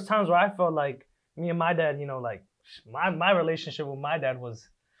 and there was times where I felt like me and my dad, you know, like my relationship with my dad was,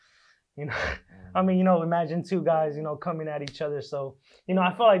 you know, I mean, you know, imagine 2 guys, you know, coming at each other. So, you know,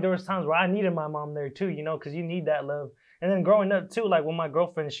 I felt like there was times where I needed my mom there too, you know, because you need that love. And then growing up too, like with my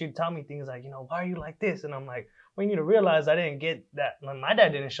girlfriend, she'd tell me things like, you know, why are you like this? And I'm like, well, you need to realize I didn't get that. My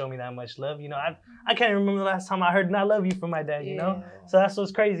dad didn't show me that much love. You know, I can't remember the last time I heard "I love you" from my dad. You know, so that's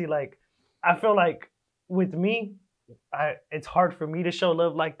what's crazy. Like, I feel like with me, it's hard for me to show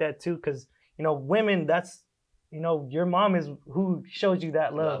love like that too, because you know, women. That's, you know, your mom is who shows you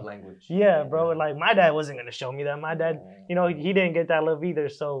that love. Love language. Yeah, bro. Like my dad wasn't gonna show me that. My dad, you know, he didn't get that love either,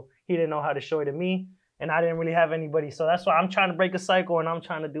 so he didn't know how to show it to me. And I didn't really have anybody. So that's why I'm trying to break a cycle, and I'm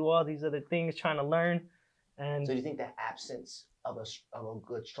trying to do all these other things, trying to learn. And so do you think the absence of a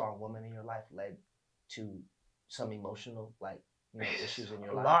good, strong woman in your life led to some emotional, like, you know, issues in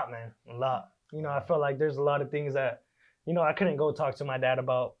your life? A lot, man. A lot. You know, I felt like there's a lot of things that, you know, I couldn't go talk to my dad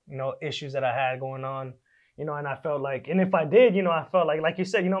about, you know, issues that I had going on, you know, and I felt like, and if I did, you know, I felt like you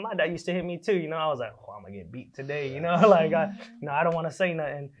said, you know, my dad used to hit me too, you know, I was like, oh, I'm gonna get beat today, you know, like, I don't want to say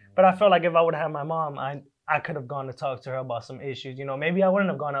nothing. But I felt like if I would have had my mom, I could have gone to talk to her about some issues, you know, maybe I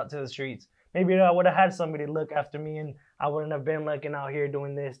wouldn't have gone out to the streets. Maybe I would have had somebody to look after me, and I wouldn't have been looking out here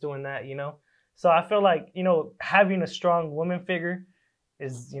doing this, doing that, you know? So I feel like, you know, having a strong woman figure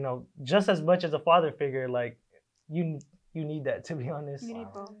is, you know, just as much as a father figure. Like, you need that, to be honest. You need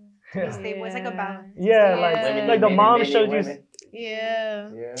both. Yeah. Stable. It's like a balance. Yeah, Yeah. like Women like the need mom men, shows men need you. women. Yeah.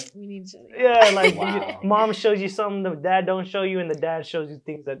 Yeah. We need to. Yeah, like Wow. mom shows you something the dad don't show you, and the dad shows you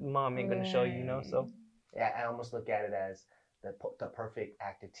things that mom ain't gonna show you. You know, so Yeah, I almost look at it as the perfect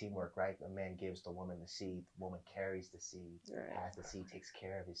act of teamwork, right? The man gives the woman the seed, the woman carries the seed, Right. has the seed, takes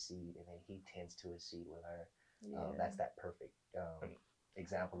care of his seed, and then he tends to his seed with her. Yeah. That's that perfect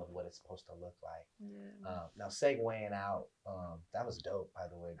example of what it's supposed to look like. Yeah. Now, segueing out, that was dope, by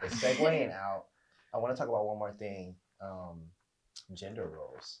the way. But segueing out, I want to talk about one more thing: gender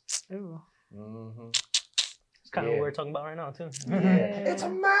roles. Ooh. Mm-hmm. it's kind of Yeah. what we're talking about right now too. Yeah. It's a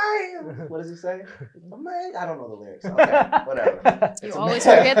man. What does he say? It's a man. I don't know the lyrics. Okay, whatever. You It's a always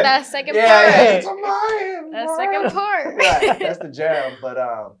man. forget that second Yeah, part. yeah, it's a man. That second part. Right, that's the jam.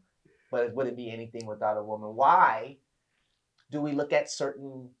 But it wouldn't be anything without a woman. Why do we look at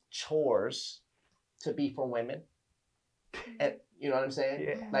certain chores to be for women? And you know what I'm saying?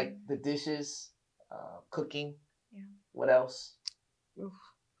 Yeah. Like the dishes, cooking. Yeah. What else? Oof.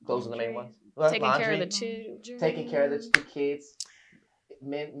 Those are the main Laundry. ones. Well, Taking care of laundry, the children. taking care of the kids.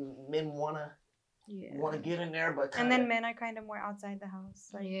 Men wanna Yeah. get in there, but And then kinda- men are kind of more outside the house,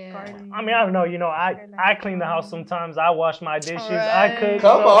 like Yeah. gardening. I mean, I don't know. You know, I clean the house sometimes. I wash my dishes. I Right. cook.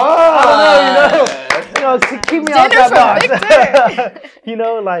 Come so- on. I don't know. You know, to keep me Dinner outside for the house. Victor. You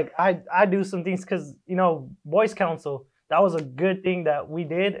know, like I do some things because Boys Council. That was a good thing that we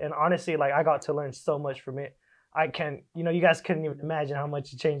did, and honestly, like I got to learn so much from it. I can't, you guys couldn't even imagine how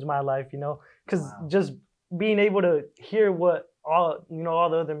much it changed my life. Because Wow. just being able to hear what all the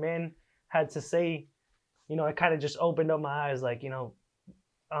other men had to say, it kind of just opened up my eyes. Like,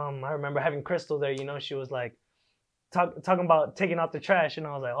 I remember having Crystal there. She was like talking about taking out the trash, and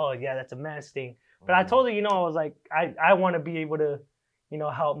I was like, oh yeah, that's a man's thing. But I told her, I was like, I want to be able to,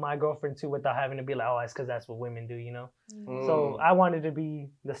 help my girlfriend too without having to be like, oh, it's because that's what women do, So I wanted to be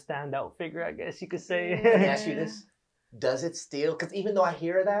the standout figure, I guess you could say. Let me ask you this: does it still? Because even though I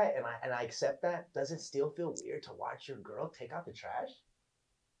hear that and I accept that, does it still feel weird to watch your girl take out the trash?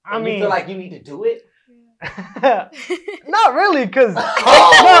 I And mean, you feel like you need to do it. not really, cause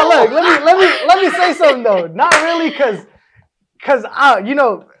no, look, let me say something though. Not really, cause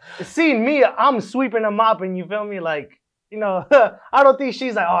seeing me, I'm sweeping and mopping. You feel me? Like, I don't think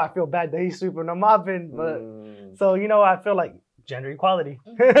she's like, oh, I feel bad that he's sweeping and mopping, but so I feel like gender equality,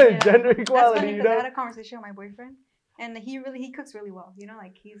 Yeah. gender That's equality. funny because I had a conversation with my boyfriend, and he cooks really well.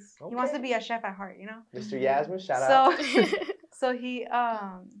 Like he wants to be a chef at heart. Mr. Yasmin, shout out. So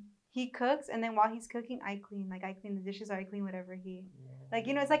he cooks, and then while he's cooking, I clean. Like I clean the dishes, or I clean whatever he. Like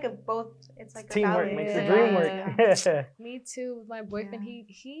it's like a both. It's like a Teamwork balance. makes the Yeah. dream Yeah. work. Yeah. Me too. With my boyfriend, Yeah.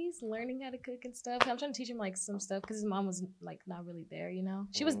 he's learning how to cook and stuff. I'm trying to teach him like some stuff because his mom was like not really there.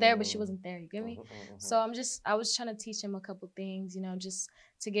 She was there, but she wasn't there. You get me? So I was trying to teach him a couple things, just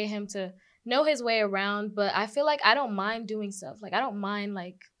to get him to know his way around. But I feel like I don't mind doing stuff. Like I don't mind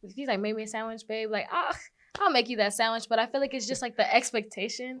like if he's like, make me a sandwich, babe. Like I'll make you that sandwich. But I feel like it's just like the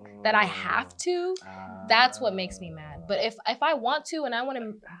expectation that I have to. That's what makes me mad. But if I want to and I want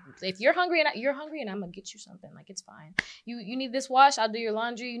to, if you're hungry and I'm gonna get you something, like it's fine. You need this wash, I'll do your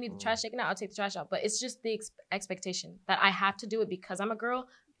laundry. You need the trash taken out, I'll take the trash out. But it's just the expectation that I have to do it because I'm a girl.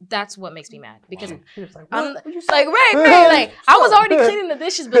 That's what makes me mad because She was like, I'm what you like right. Like I was already cleaning the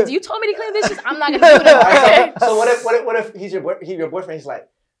dishes, but you told me to clean the dishes. I'm not gonna do them. Okay? So what if he's your boyfriend? He's like,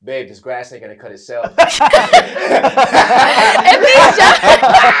 babe, this grass ain't gonna cut itself.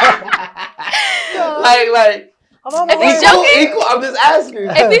 If he's joking, equal, I'm just asking.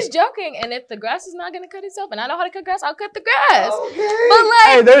 if he's joking, and if the grass is not gonna cut itself, and I know how to cut grass, I'll cut the grass. Okay. But like,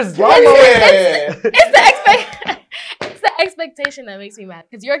 hey, there's it's the expectation that makes me mad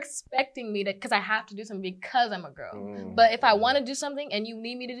because you're expecting me to, because I have to do something because I'm a girl. But if I want to do something and you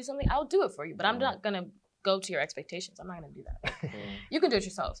need me to do something, I'll do it for you. But I'm not gonna go to your expectations. I'm not gonna do that. You can do it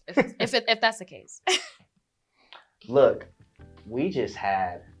yourself if that's the case. Look, we just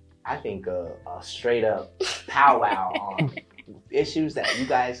had, I think, a straight up powwow on issues that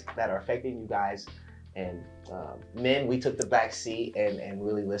are affecting you guys, and men. We took the back seat and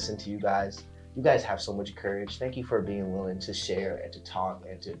really listened to you guys. You guys have so much courage. Thank you for being willing to share and to talk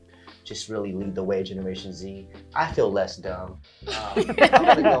and to just really lead the way, Generation Z. I feel less dumb. I'm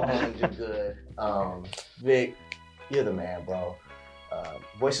gonna go home and do good. Vic, you're the man, bro.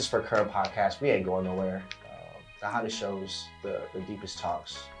 Voices for Current podcast. We ain't going nowhere. The hottest shows, the deepest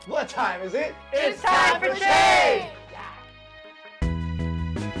talks. What time is it? It's time